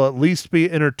that it'll at least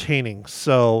be entertaining.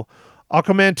 So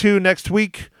Aquaman 2 next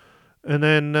week. And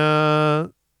then,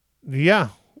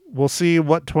 we'll see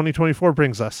what 2024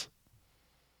 brings us.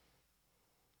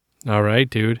 All right,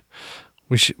 dude.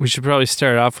 We should probably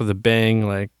start off with a bang,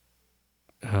 like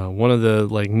one of the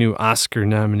like new Oscar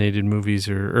nominated movies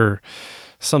or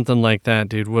something like that,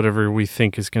 dude. Whatever we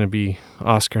think is going to be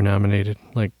Oscar nominated,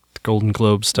 like Golden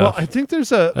Globe stuff. Well, I think I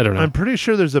don't know. I'm pretty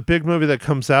sure there's a big movie that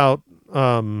comes out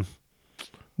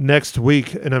next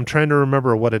week, and I'm trying to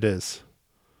remember what it is.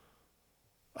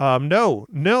 No.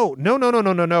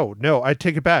 I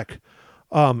take it back.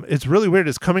 It's really weird.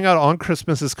 It's coming out on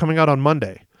Christmas. It's coming out on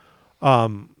Monday.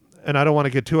 And I don't want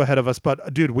to get too ahead of us,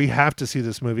 but dude, we have to see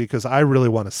this movie because I really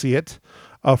want to see it.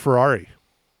 Ferrari.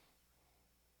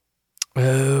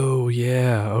 Oh,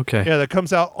 yeah. Okay. Yeah, that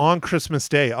comes out on Christmas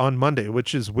Day, on Monday,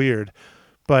 which is weird.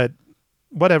 But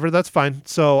whatever, that's fine.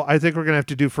 So I think we're going to have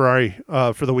to do Ferrari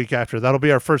for the week after. That'll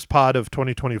be our first pod of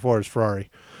 2024 is Ferrari.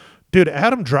 Dude,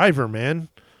 Adam Driver, man.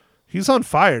 He's on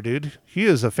fire, dude. He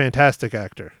is a fantastic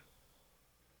actor.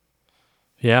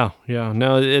 Yeah.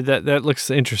 No, that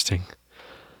looks interesting.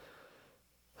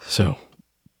 So,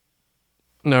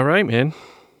 all right, man.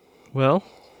 Well,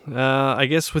 I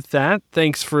guess with that,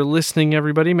 thanks for listening,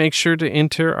 everybody. Make sure to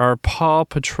enter our Paw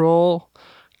Patrol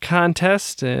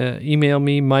contest. Email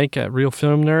me, Mike at Real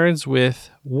Film Nerds, with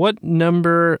what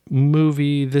number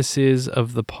movie this is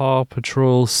of the Paw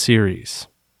Patrol series.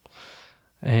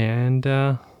 And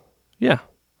yeah.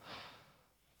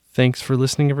 Thanks for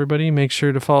listening, everybody. Make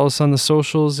sure to follow us on the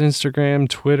socials, Instagram,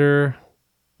 Twitter.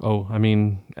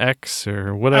 X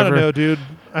or whatever. I don't know, dude.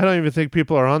 I don't even think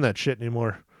people are on that shit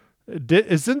anymore.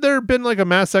 Isn't there been like a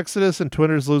mass exodus and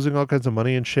Twitter's losing all kinds of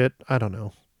money and shit? I don't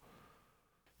know.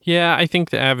 Yeah, I think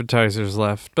the advertisers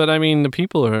left. But, the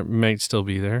people might still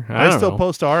be there. I still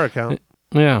post to our account.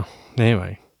 Yeah.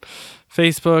 Anyway.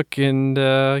 Facebook and,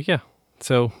 yeah.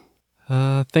 So,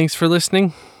 thanks for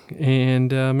listening.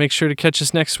 And make sure to catch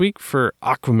us next week for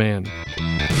Aquaman.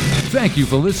 Thank you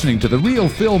for listening to The Real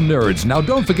Film Nerds. Now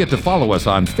don't forget to follow us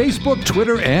on Facebook,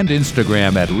 Twitter, and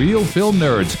Instagram at Real Film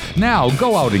Nerds. Now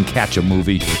go out and catch a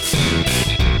movie.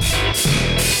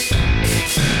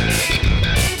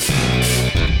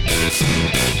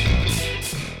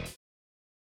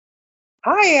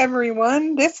 Hi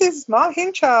everyone, this is Ma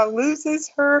Hinshaw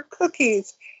Loses Her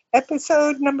Cookies,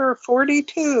 episode number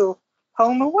 42,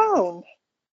 Home Alone.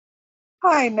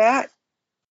 Hi Matt,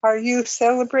 are you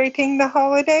celebrating the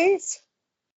holidays?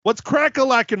 What's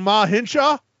crack-a-lackin', Ma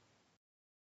Hinshaw?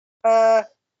 Well,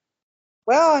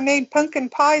 I made pumpkin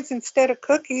pies instead of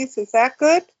cookies, is that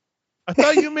good? I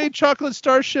thought you made chocolate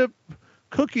starship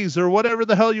cookies or whatever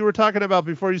the hell you were talking about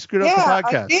before you screwed up the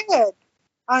podcast. Yeah, I did.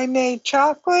 I made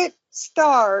chocolate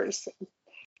stars.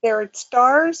 They're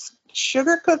stars,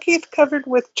 sugar cookies covered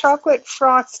with chocolate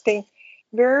frosting.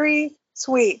 Very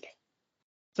sweet.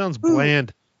 Sounds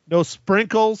bland. No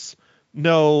sprinkles,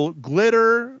 no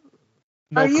glitter,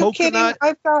 no Are you coconut.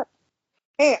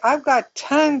 kidding? I've got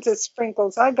tons of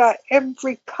sprinkles. I got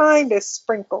every kind of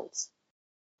sprinkles.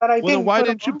 But Why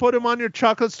didn't you put them on your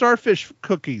chocolate starfish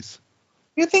cookies?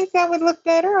 You think that would look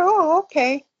better? Oh,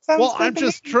 okay. Sounds good I'm to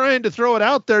just me. trying to throw it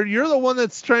out there. You're the one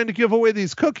that's trying to give away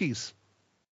these cookies.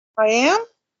 I am?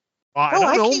 I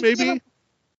don't know, can't maybe.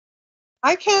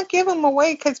 I can't give them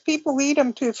away because people eat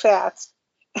them too fast.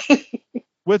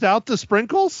 Without the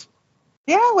sprinkles?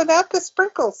 Yeah, without the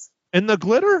sprinkles. And the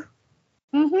glitter?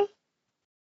 Mm-hmm.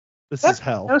 This is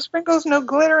hell. No sprinkles, no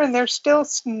glitter, and they're still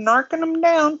snarking them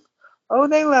down. Oh,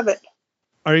 they love it.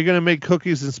 Are you going to make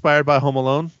cookies inspired by Home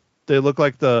Alone? They look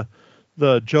like the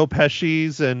Joe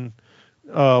Pesci's and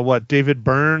David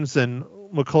Burns and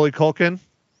Macaulay Culkin?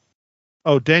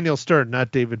 Oh, Daniel Stern,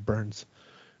 not David Burns.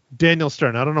 Daniel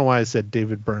Stern. I don't know why I said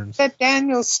David Burns. That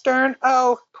Daniel Stern,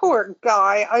 oh, poor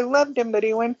guy. I loved him, but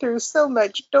he went through so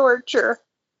much torture.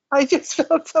 I just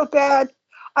felt so bad.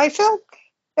 I felt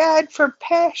bad for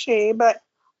Pesci, but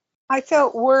I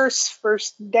felt worse for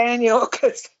Daniel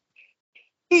because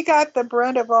he got the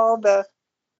brunt of all the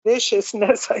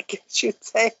viciousness, I guess you'd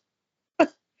say.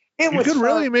 You could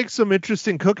really make some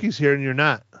interesting cookies here, and you're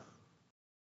not.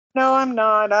 No, I'm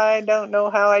not. I don't know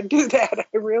how I do that.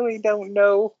 I really don't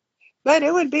know. But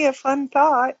it would be a fun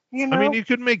thought, you know. I mean, you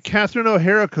could make Catherine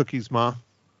O'Hara cookies, Ma.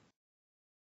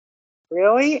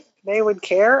 Really? They would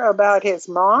care about his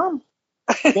mom?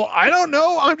 Well, I don't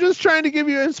know. I'm just trying to give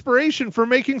you inspiration for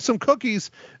making some cookies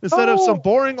instead of some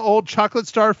boring old chocolate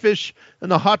starfish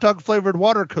and the hot dog flavored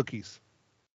water cookies.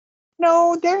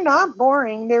 No, they're not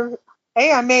boring.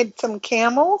 I made some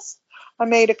camels. I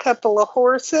made a couple of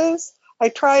horses. I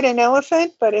tried an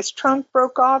elephant, but his trunk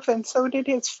broke off and so did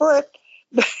his foot.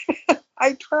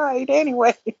 I tried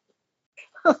anyway.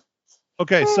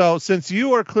 Okay, so since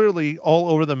you are clearly all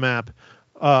over the map,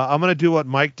 I'm going to do what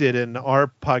Mike did in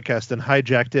our podcast and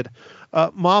hijacked it.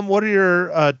 Mom, what are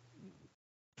your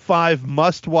 5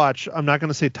 must-watch, I'm not going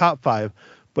to say top 5,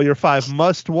 but your 5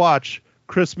 must-watch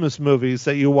Christmas movies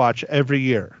that you watch every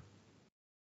year?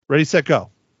 Ready, set, go.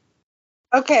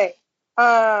 Okay.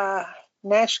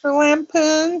 National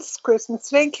Lampoon's Christmas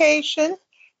Vacation,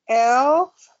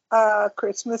 Elf,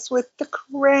 Christmas with the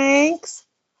Cranks,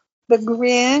 The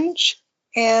Grinch,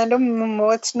 and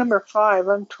what's number 5?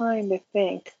 I'm trying to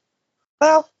think.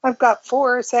 Well, I've got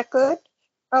 4. Is that good?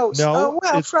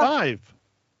 It's 5.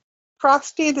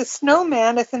 Frosty the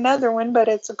Snowman is another one, but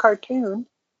it's a cartoon.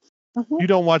 Mm-hmm. You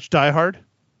don't watch Die Hard?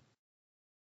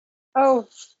 Oh,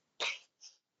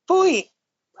 boy.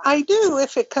 I do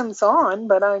if it comes on,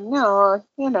 but I know,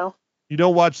 You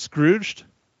don't watch Scrooged?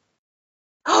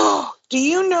 Oh, do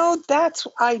you know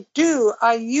I do.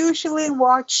 I usually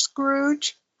watch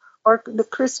Scrooge or the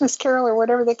Christmas Carol or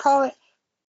whatever they call it,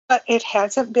 but it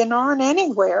hasn't been on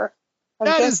anywhere.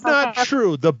 That is not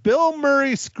true. The Bill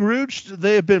Murray Scrooge,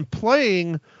 they have been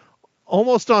playing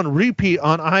almost on repeat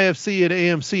on IFC and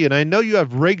AMC, and I know you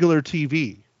have regular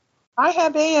TV. I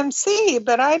have AMC,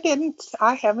 but I haven't seen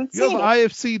it. You have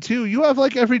IFC too. You have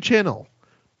like every channel.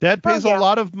 Dad pays a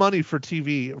lot of money for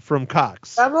TV from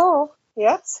Cox. Oh,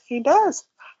 yes, he does.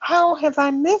 How have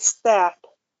I missed that?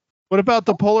 What about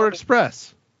the Polar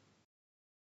Express?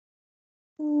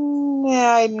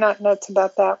 Yeah, I'm not nuts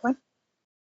about that one.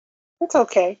 It's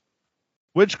okay.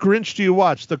 Which Grinch do you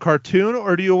watch, the cartoon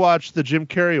or do you watch the Jim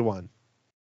Carrey one?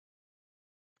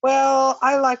 Well,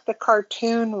 I like the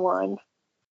cartoon one.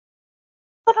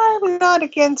 But I'm not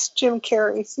against Jim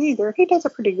Carrey's either. He does a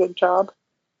pretty good job.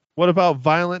 What about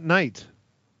Violent Night?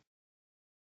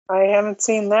 I haven't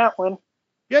seen that one.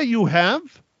 Yeah, you have.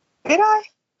 Did I?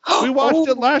 We watched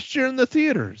it last year in the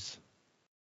theaters.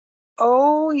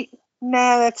 Oh,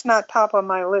 nah, that's not top of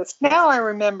my list. Now I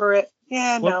remember it.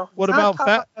 Yeah, no. What about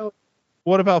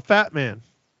Fat Man?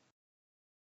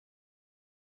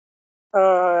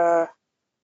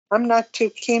 I'm not too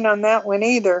keen on that one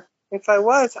either. If I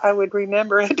was, I would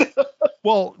remember it.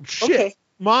 Well, shit. Okay.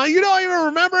 Ma, you don't even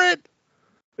remember it?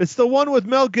 It's the one with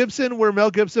Mel Gibson where Mel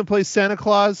Gibson plays Santa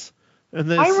Claus. And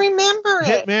then I remember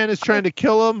it. Hitman is trying to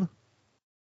kill him.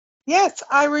 Yes,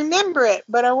 I remember it,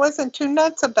 but I wasn't too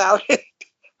nuts about it,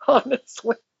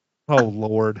 honestly. Oh,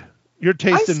 Lord. Your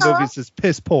taste in movies is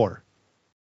piss poor.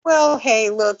 Well, hey,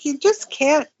 look, you just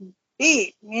can't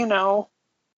beat,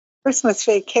 Christmas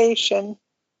Vacation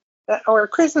or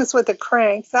Christmas with the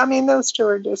Cranks. I mean, those two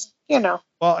are just,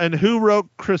 Well, and who wrote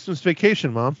Christmas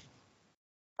Vacation, Mom?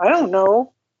 I don't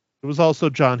know. It was also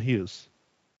John Hughes.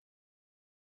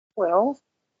 Well,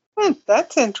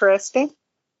 that's interesting.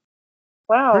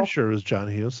 Wow. Pretty sure it was John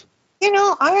Hughes.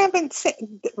 I haven't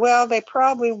seen. Well, they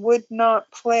probably would not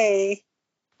play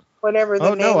whatever the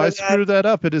name of that. Oh, no, I screwed that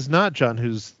up. It is not John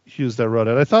Hughes that wrote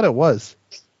it. I thought it was.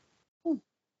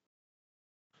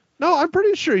 No, I'm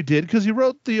pretty sure he did because he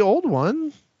wrote the old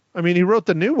one. I mean, he wrote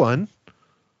the new one.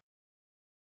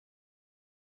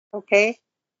 Okay.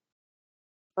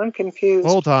 I'm confused.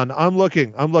 Hold on. I'm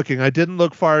looking. I didn't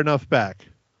look far enough back.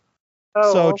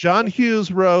 Oh, so okay. John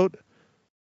Hughes wrote,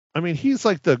 he's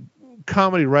like the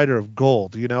comedy writer of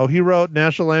gold. He wrote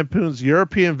National Lampoon's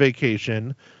European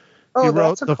Vacation. He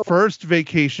wrote The First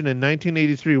Vacation in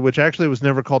 1983, which actually was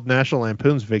never called National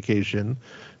Lampoon's Vacation.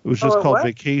 It was just called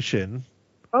Vacation.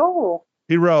 Oh.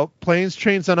 He wrote Planes,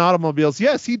 Trains, and Automobiles.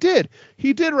 Yes, he did.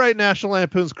 He did write National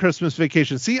Lampoon's Christmas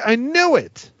Vacation. See, I knew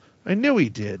it. I knew he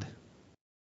did.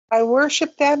 I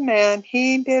worship that man.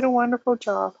 He did a wonderful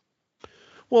job.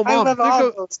 Well, Mom,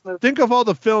 think of all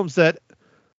the films that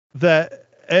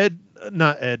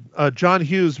John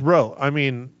Hughes wrote. I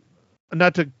mean,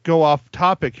 not to go off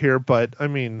topic here, but I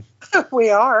mean, we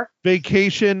are.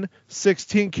 Vacation,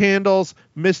 16 Candles,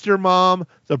 Mr. Mom,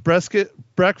 The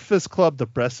Breakfast Club, The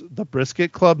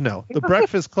Brisket Club, no, The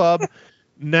Breakfast Club,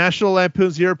 National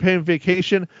Lampoon's European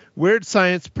Vacation, Weird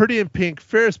Science, Pretty in Pink,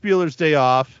 Ferris Bueller's Day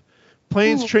Off,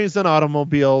 Planes, Trains, and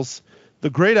Automobiles, The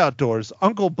Great Outdoors,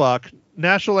 Uncle Buck,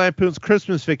 National Lampoon's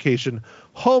Christmas Vacation,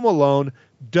 Home Alone,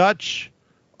 Dutch,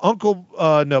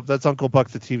 no, that's Uncle Buck,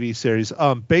 the TV series,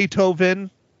 Beethoven,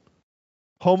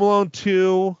 Home Alone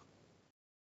 2.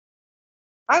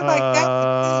 I like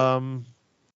that one.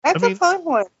 That's a fun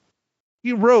one.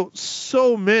 He wrote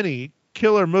so many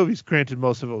killer movies. Granted,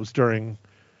 most of it was during,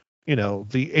 the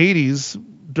 80s,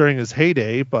 during his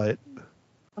heyday, but...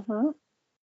 Uh-huh.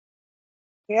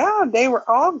 Yeah, they were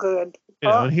all good.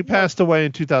 And he passed away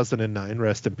in 2009.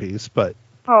 Rest in peace. But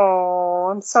oh,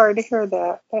 I'm sorry to hear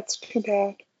that. That's too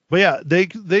bad. But yeah, they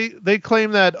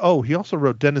claim that. Oh, he also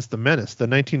wrote Dennis the Menace, the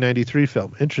 1993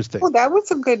 film. Interesting. Oh, that was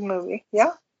a good movie.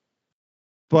 Yeah.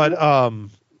 But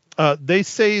they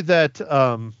say that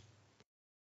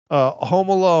Home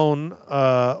Alone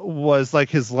was like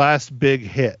his last big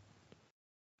hit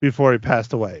before he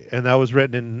passed away, and that was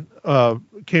written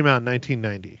came out in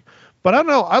 1990. But I don't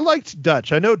know. I liked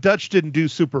Dutch. I know Dutch didn't do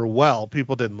super well.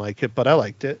 People didn't like it, but I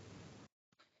liked it.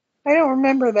 I don't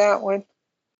remember that one.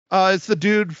 It's the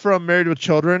dude from Married with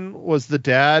Children was the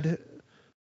dad.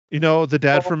 The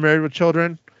dad from Married with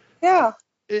Children. Yeah.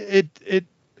 It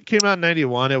came out in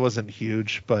 91. It wasn't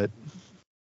huge, but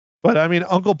I mean,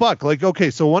 Uncle Buck. Like,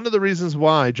 okay, so one of the reasons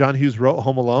why John Hughes wrote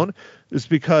Home Alone is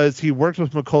because he worked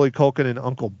with Macaulay Culkin and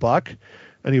Uncle Buck,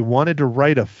 and he wanted to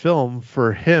write a film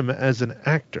for him as an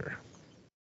actor.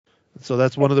 So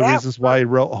that's one of the reasons why he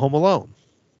wrote Home Alone.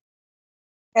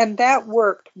 And that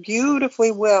worked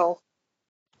beautifully well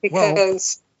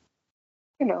because,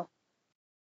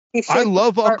 He I fit the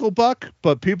love part- Uncle Buck,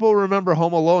 but people remember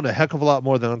Home Alone a heck of a lot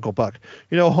more than Uncle Buck.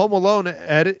 You know, Home Alone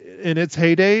in its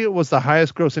heyday was the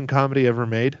highest grossing comedy ever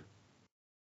made.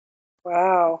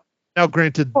 Wow. Now,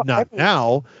 granted, Oh, not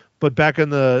now, but back in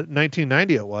the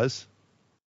 1990 it was.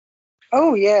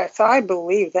 Oh yes, I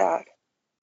believe that.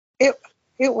 It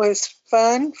it was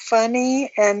fun,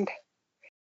 funny, and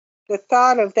the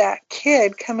thought of that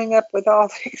kid coming up with all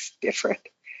these different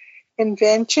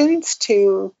inventions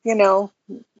to,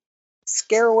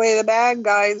 scare away the bad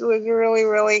guys was really,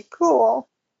 really cool.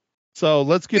 So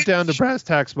let's get down to brass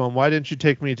tacks, Mom. Why didn't you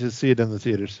take me to see it in the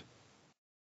theaters?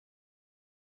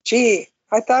 Gee,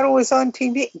 I thought it was on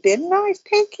TV. Didn't I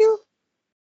take you?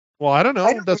 Well, I don't know.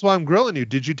 I don't- That's why I'm grilling you.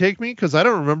 Did you take me? Because I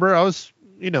don't remember. I was,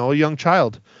 a young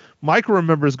child. Mike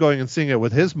remembers going and seeing it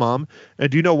with his mom.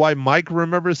 And do you know why Mike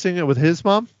remembers seeing it with his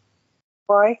mom?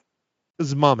 Why? Because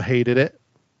his mom hated it.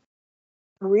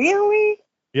 Really?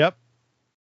 Yep.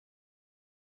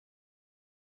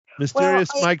 Mysterious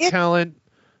Well, Mike Talent,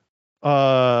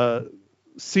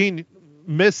 seen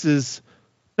Mrs.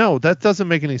 No, that doesn't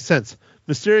make any sense.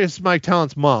 Mysterious Mike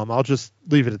Talent's mom, I'll just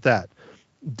leave it at that,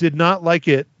 did not like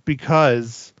it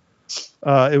because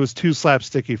it was too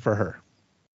slapsticky for her.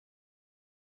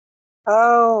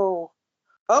 Oh.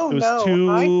 It was No.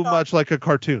 too much like a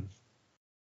cartoon.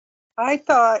 I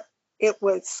thought it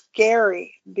was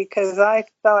scary because I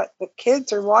thought the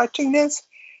kids are watching this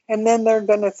and then they're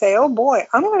going to say, oh boy,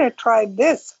 I'm going to try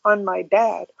this on my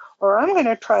dad, or I'm going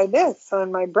to try this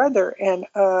on my brother. And,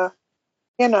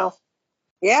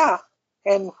 yeah.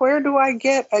 And where do I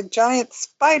get a giant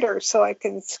spider so I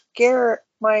can scare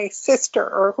my sister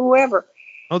or whoever?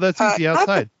 Oh, that's easy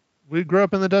outside. We grew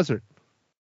up in the desert.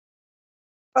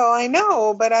 Oh, I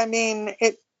know, but I mean,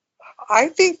 I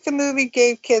think the movie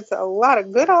gave kids a lot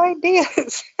of good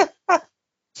ideas.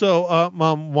 So,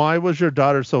 Mom, why was your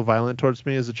daughter so violent towards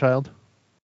me as a child?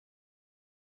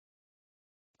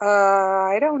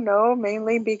 I don't know,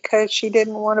 mainly because she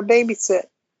didn't want to babysit.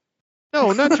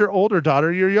 No, not your older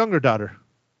daughter, your younger daughter.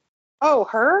 Oh,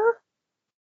 her?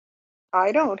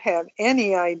 I don't have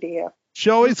any idea. She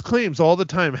always claims all the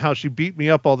time how she beat me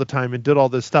up all the time and did all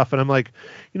this stuff. And I'm like,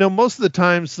 most of the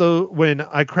times, though, when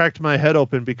I cracked my head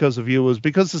open because of you, it was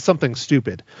because of something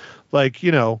stupid. Like,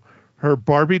 her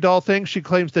Barbie doll thing, she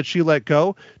claims that she let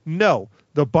go. No,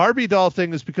 the Barbie doll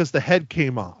thing is because the head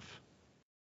came off.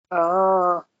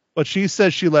 Oh. But she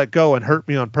says she let go and hurt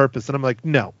me on purpose. And I'm like,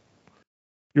 no,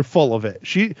 you're full of it.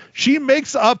 She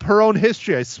makes up her own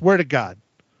history. I swear to God.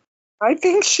 I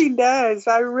think she does.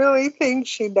 I really think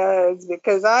she does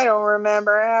because I don't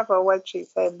remember half of what she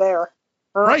said there.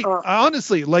 Right.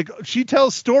 Honestly, like she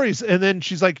tells stories and then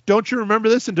she's like, don't you remember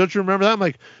this? And don't you remember that? I'm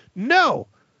like, no.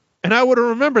 And I would have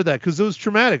remembered that because it was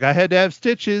traumatic. I had to have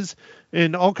stitches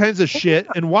and all kinds of shit.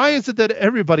 And why is it that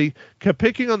everybody kept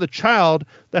picking on the child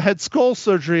that had skull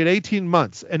surgery at 18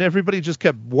 months and everybody just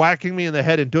kept whacking me in the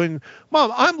head and doing,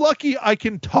 Mom, I'm lucky I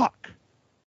can talk.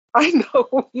 I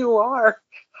know you are.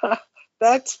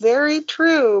 That's very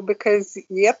true because,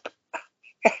 yep,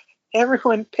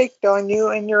 everyone picked on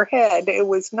you in your head. It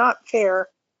was not fair.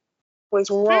 It was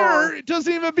wrong. Fair? It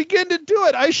doesn't even begin to do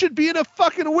it. I should be in a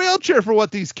fucking wheelchair for what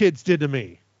these kids did to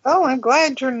me. Oh, I'm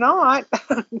glad you're not.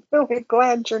 I'm really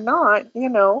glad you're not,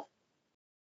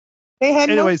 They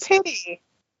had Anyways, no pity.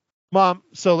 Mom,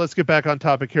 so let's get back on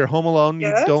topic here. Home Alone,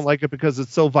 Yes? You don't like it because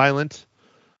it's so violent.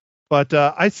 But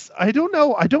I don't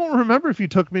know. I don't remember if you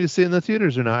took me to see it in the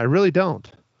theaters or not. I really don't.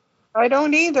 I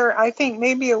don't either. I think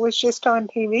maybe it was just on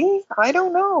TV. I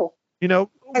don't know.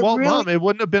 Mom, it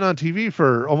wouldn't have been on TV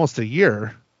for almost a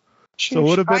year. So it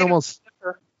would have been almost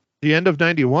the end of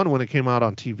 91 when it came out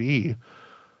on TV.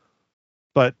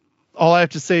 But all I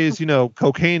have to say is,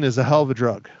 cocaine is a hell of a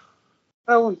drug.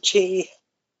 Oh, gee.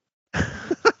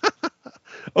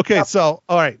 Okay, so,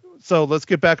 all right. So let's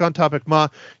get back on topic, Ma.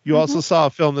 You also saw a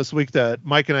film this week that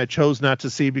Mike and I chose not to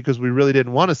see because we really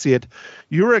didn't want to see it.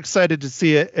 You were excited to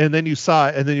see it, and then you saw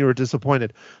it, and then you were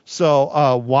disappointed.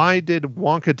 So why did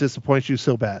Wonka disappoint you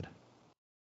so bad?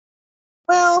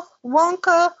 Well,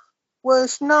 Wonka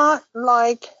was not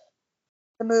like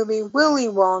the movie Willy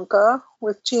Wonka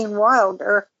with Gene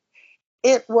Wilder.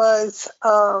 It was,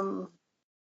 I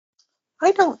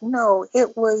don't know,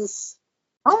 it was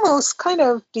almost kind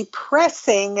of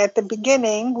depressing at the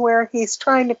beginning where he's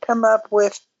trying to come up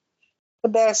with the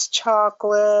best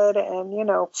chocolate and,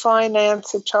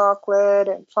 finance the chocolate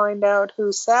and find out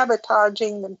who's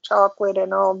sabotaging the chocolate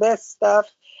and all this stuff.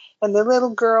 And the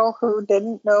little girl who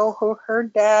didn't know who her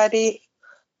daddy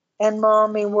and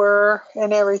mommy were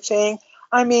and everything.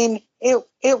 I mean, it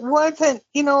wasn't,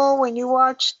 when you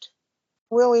watched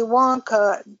Willy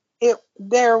Wonka,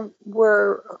 there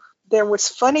was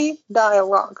funny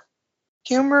dialogue,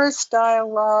 humorous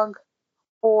dialogue,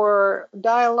 or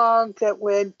dialogue that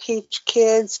would teach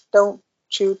kids don't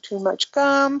chew too much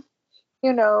gum.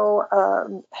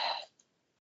 Willy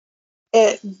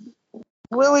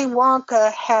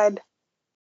Wonka had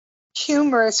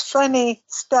humorous, funny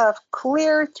stuff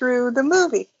clear through the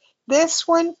movie. This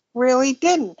one really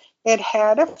didn't. It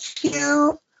had a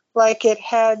few, like it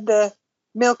had the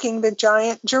milking the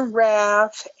giant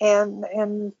giraffe and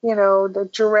the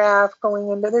giraffe going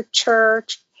into the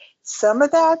church. Some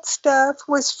of that stuff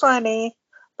was funny,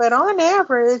 but on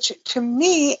average, to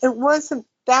me, it wasn't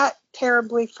that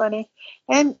terribly funny.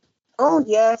 And oh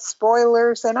yes,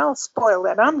 spoilers, and I'll spoil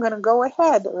it. I'm going to go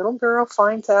ahead. The little girl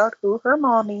finds out who her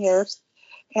mommy is,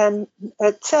 and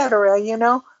etc.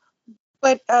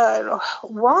 But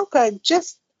Wonka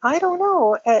just, I don't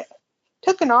know, it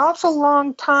took an awful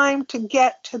long time to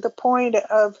get to the point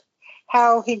of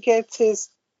how he gets his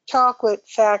chocolate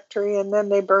factory and then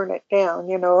they burn it down.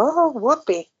 Oh,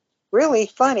 whoopee, really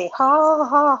funny, ha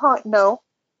ha ha. No,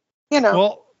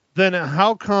 Well, then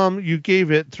how come you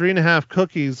gave it 3.5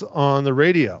 cookies on the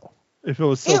radio if it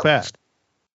was so bad?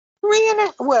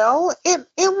 Well, it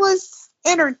was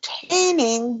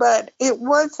entertaining, but it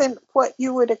wasn't what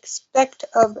you would expect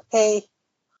of a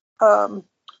Wonka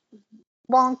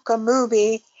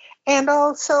movie. And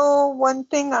also, one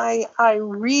thing I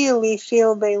really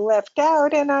feel they left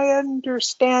out, and I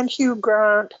understand Hugh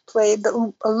Grant played the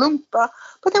Oompa Loompa,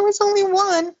 but there was only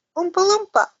one Oompa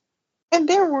Loompa. And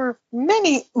there were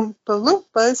many Oompa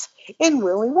Loompas in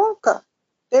Willy Wonka.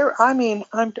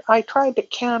 I tried to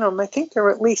count them. I think there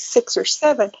were at least 6 or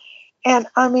 7. And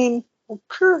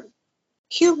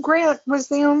Hugh Grant was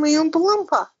the only Oompa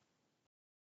Loompa.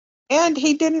 And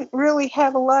he didn't really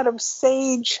have a lot of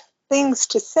sage things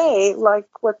to say, like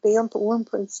what the Oompa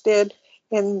Loompas did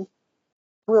in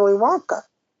Willy Wonka.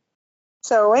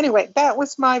 So anyway, that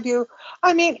was my view.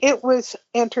 It was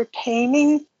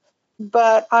entertaining,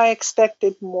 but I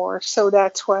expected more. So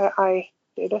that's why I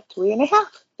did a 3.5.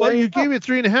 Well, you gave it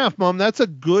 3.5, Mom. That's a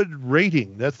good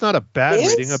rating. That's not a bad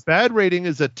rating. A bad rating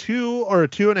is a 2 or a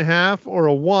 2.5 or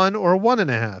a 1 or a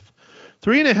 1.5.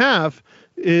 3.5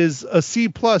 is a C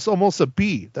plus, almost a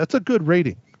B. That's a good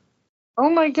rating. Oh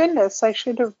my goodness, I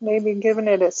should have maybe given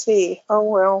it a C. Oh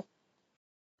well.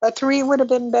 A 3 would have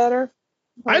been better.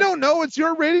 I don't know. It's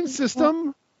your rating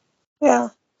system. Yeah.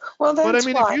 Well, that's But if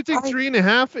you think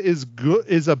 3.5 is good,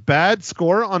 is a bad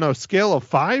score on a scale of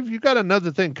 5, you got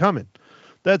another thing coming.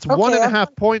 That's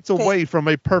 1.5 points away from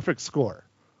a perfect score.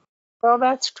 Well,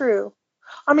 that's true.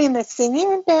 The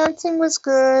singing and dancing was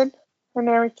good and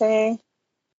everything,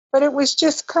 but it was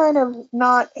just kind of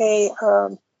not a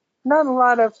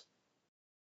lot of,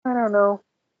 I don't know,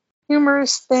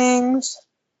 humorous things.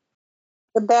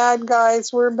 The bad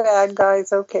guys were bad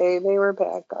guys. Okay, they were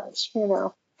bad guys,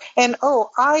 And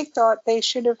I thought they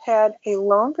should have had a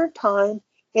longer time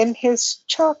in his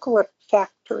chocolate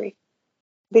factory.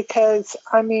 Because,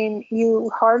 you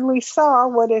hardly saw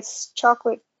what his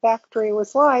chocolate factory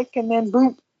was like, and then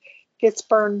boom, gets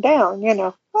burned down,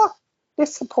 Oh,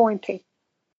 disappointing.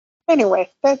 Anyway,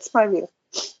 that's my view.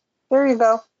 There you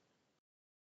go.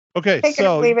 Okay,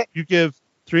 so you give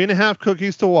 3.5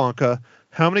 cookies to Wonka.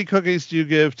 How many cookies do you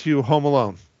give to Home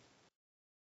Alone?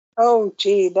 Oh,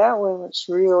 gee, that one was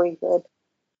really good.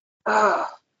 I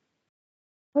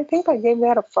think I gave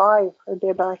that a 5, or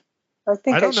did I? I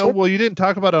don't know. Well, you didn't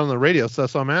talk about it on the radio, so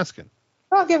that's what I'm asking.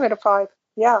 I'll give it a 5.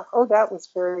 Yeah. Oh, that was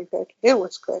very good. It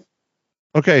was good.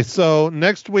 Okay, so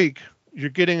next week, you're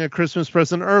getting a Christmas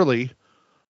present early.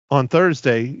 On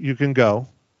Thursday, you can go.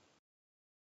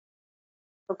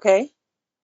 Okay.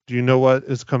 Do you know what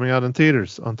is coming out in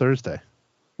theaters on Thursday?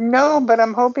 No, but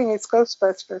I'm hoping it's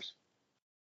Ghostbusters.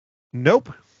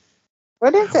 Nope.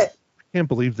 What is it? I can't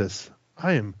believe this.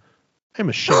 I'm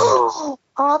ashamed.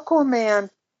 Aquaman.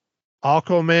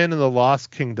 Aquaman and the Lost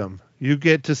Kingdom. You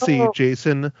get to see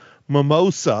Jason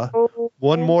Momoa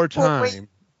one more time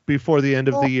before the end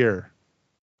of the year.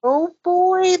 Oh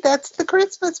boy, that's the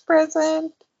Christmas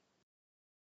present.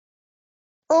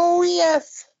 Oh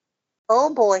yes.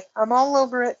 Oh boy, I'm all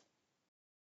over it.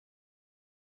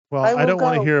 Well, I don't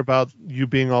want to hear about you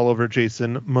being all over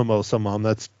Jason Momoa, Mom.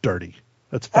 That's dirty.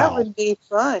 That's foul. That would be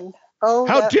fun. Oh,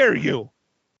 how dare you?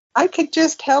 I could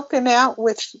just help him out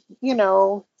with,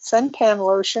 suntan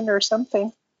lotion or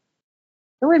something.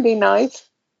 It would be nice.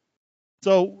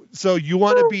 So you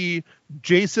want to be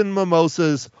Jason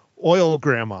Momoa's oil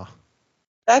grandma?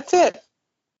 That's it.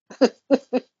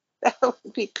 That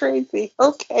would be crazy.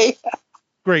 Okay.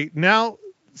 Great. Now,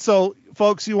 so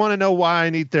folks, you want to know why I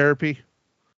need therapy?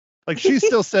 Like, she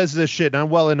still says this shit, and I'm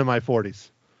well into my 40s.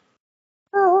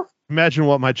 Oh, Imagine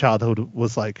what my childhood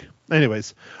was like.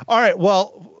 Anyways. All right.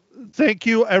 Well, thank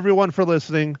you, everyone, for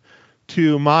listening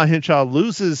to Ma Hinshaw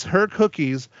Loses Her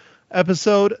Cookies,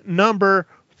 episode number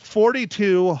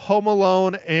 42, Home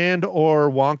Alone and or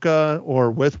Wonka,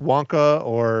 or with Wonka,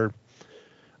 or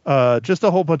just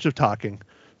a whole bunch of talking.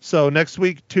 So next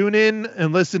week, tune in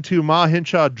and listen to Ma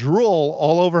Hinshaw drool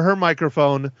all over her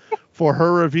microphone for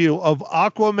her review of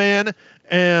Aquaman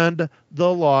and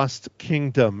the Lost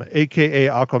Kingdom,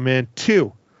 a.k.a. Aquaman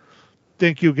 2.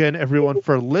 Thank you again, everyone,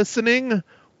 for listening.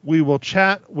 We will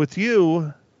chat with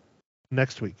you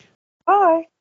next week.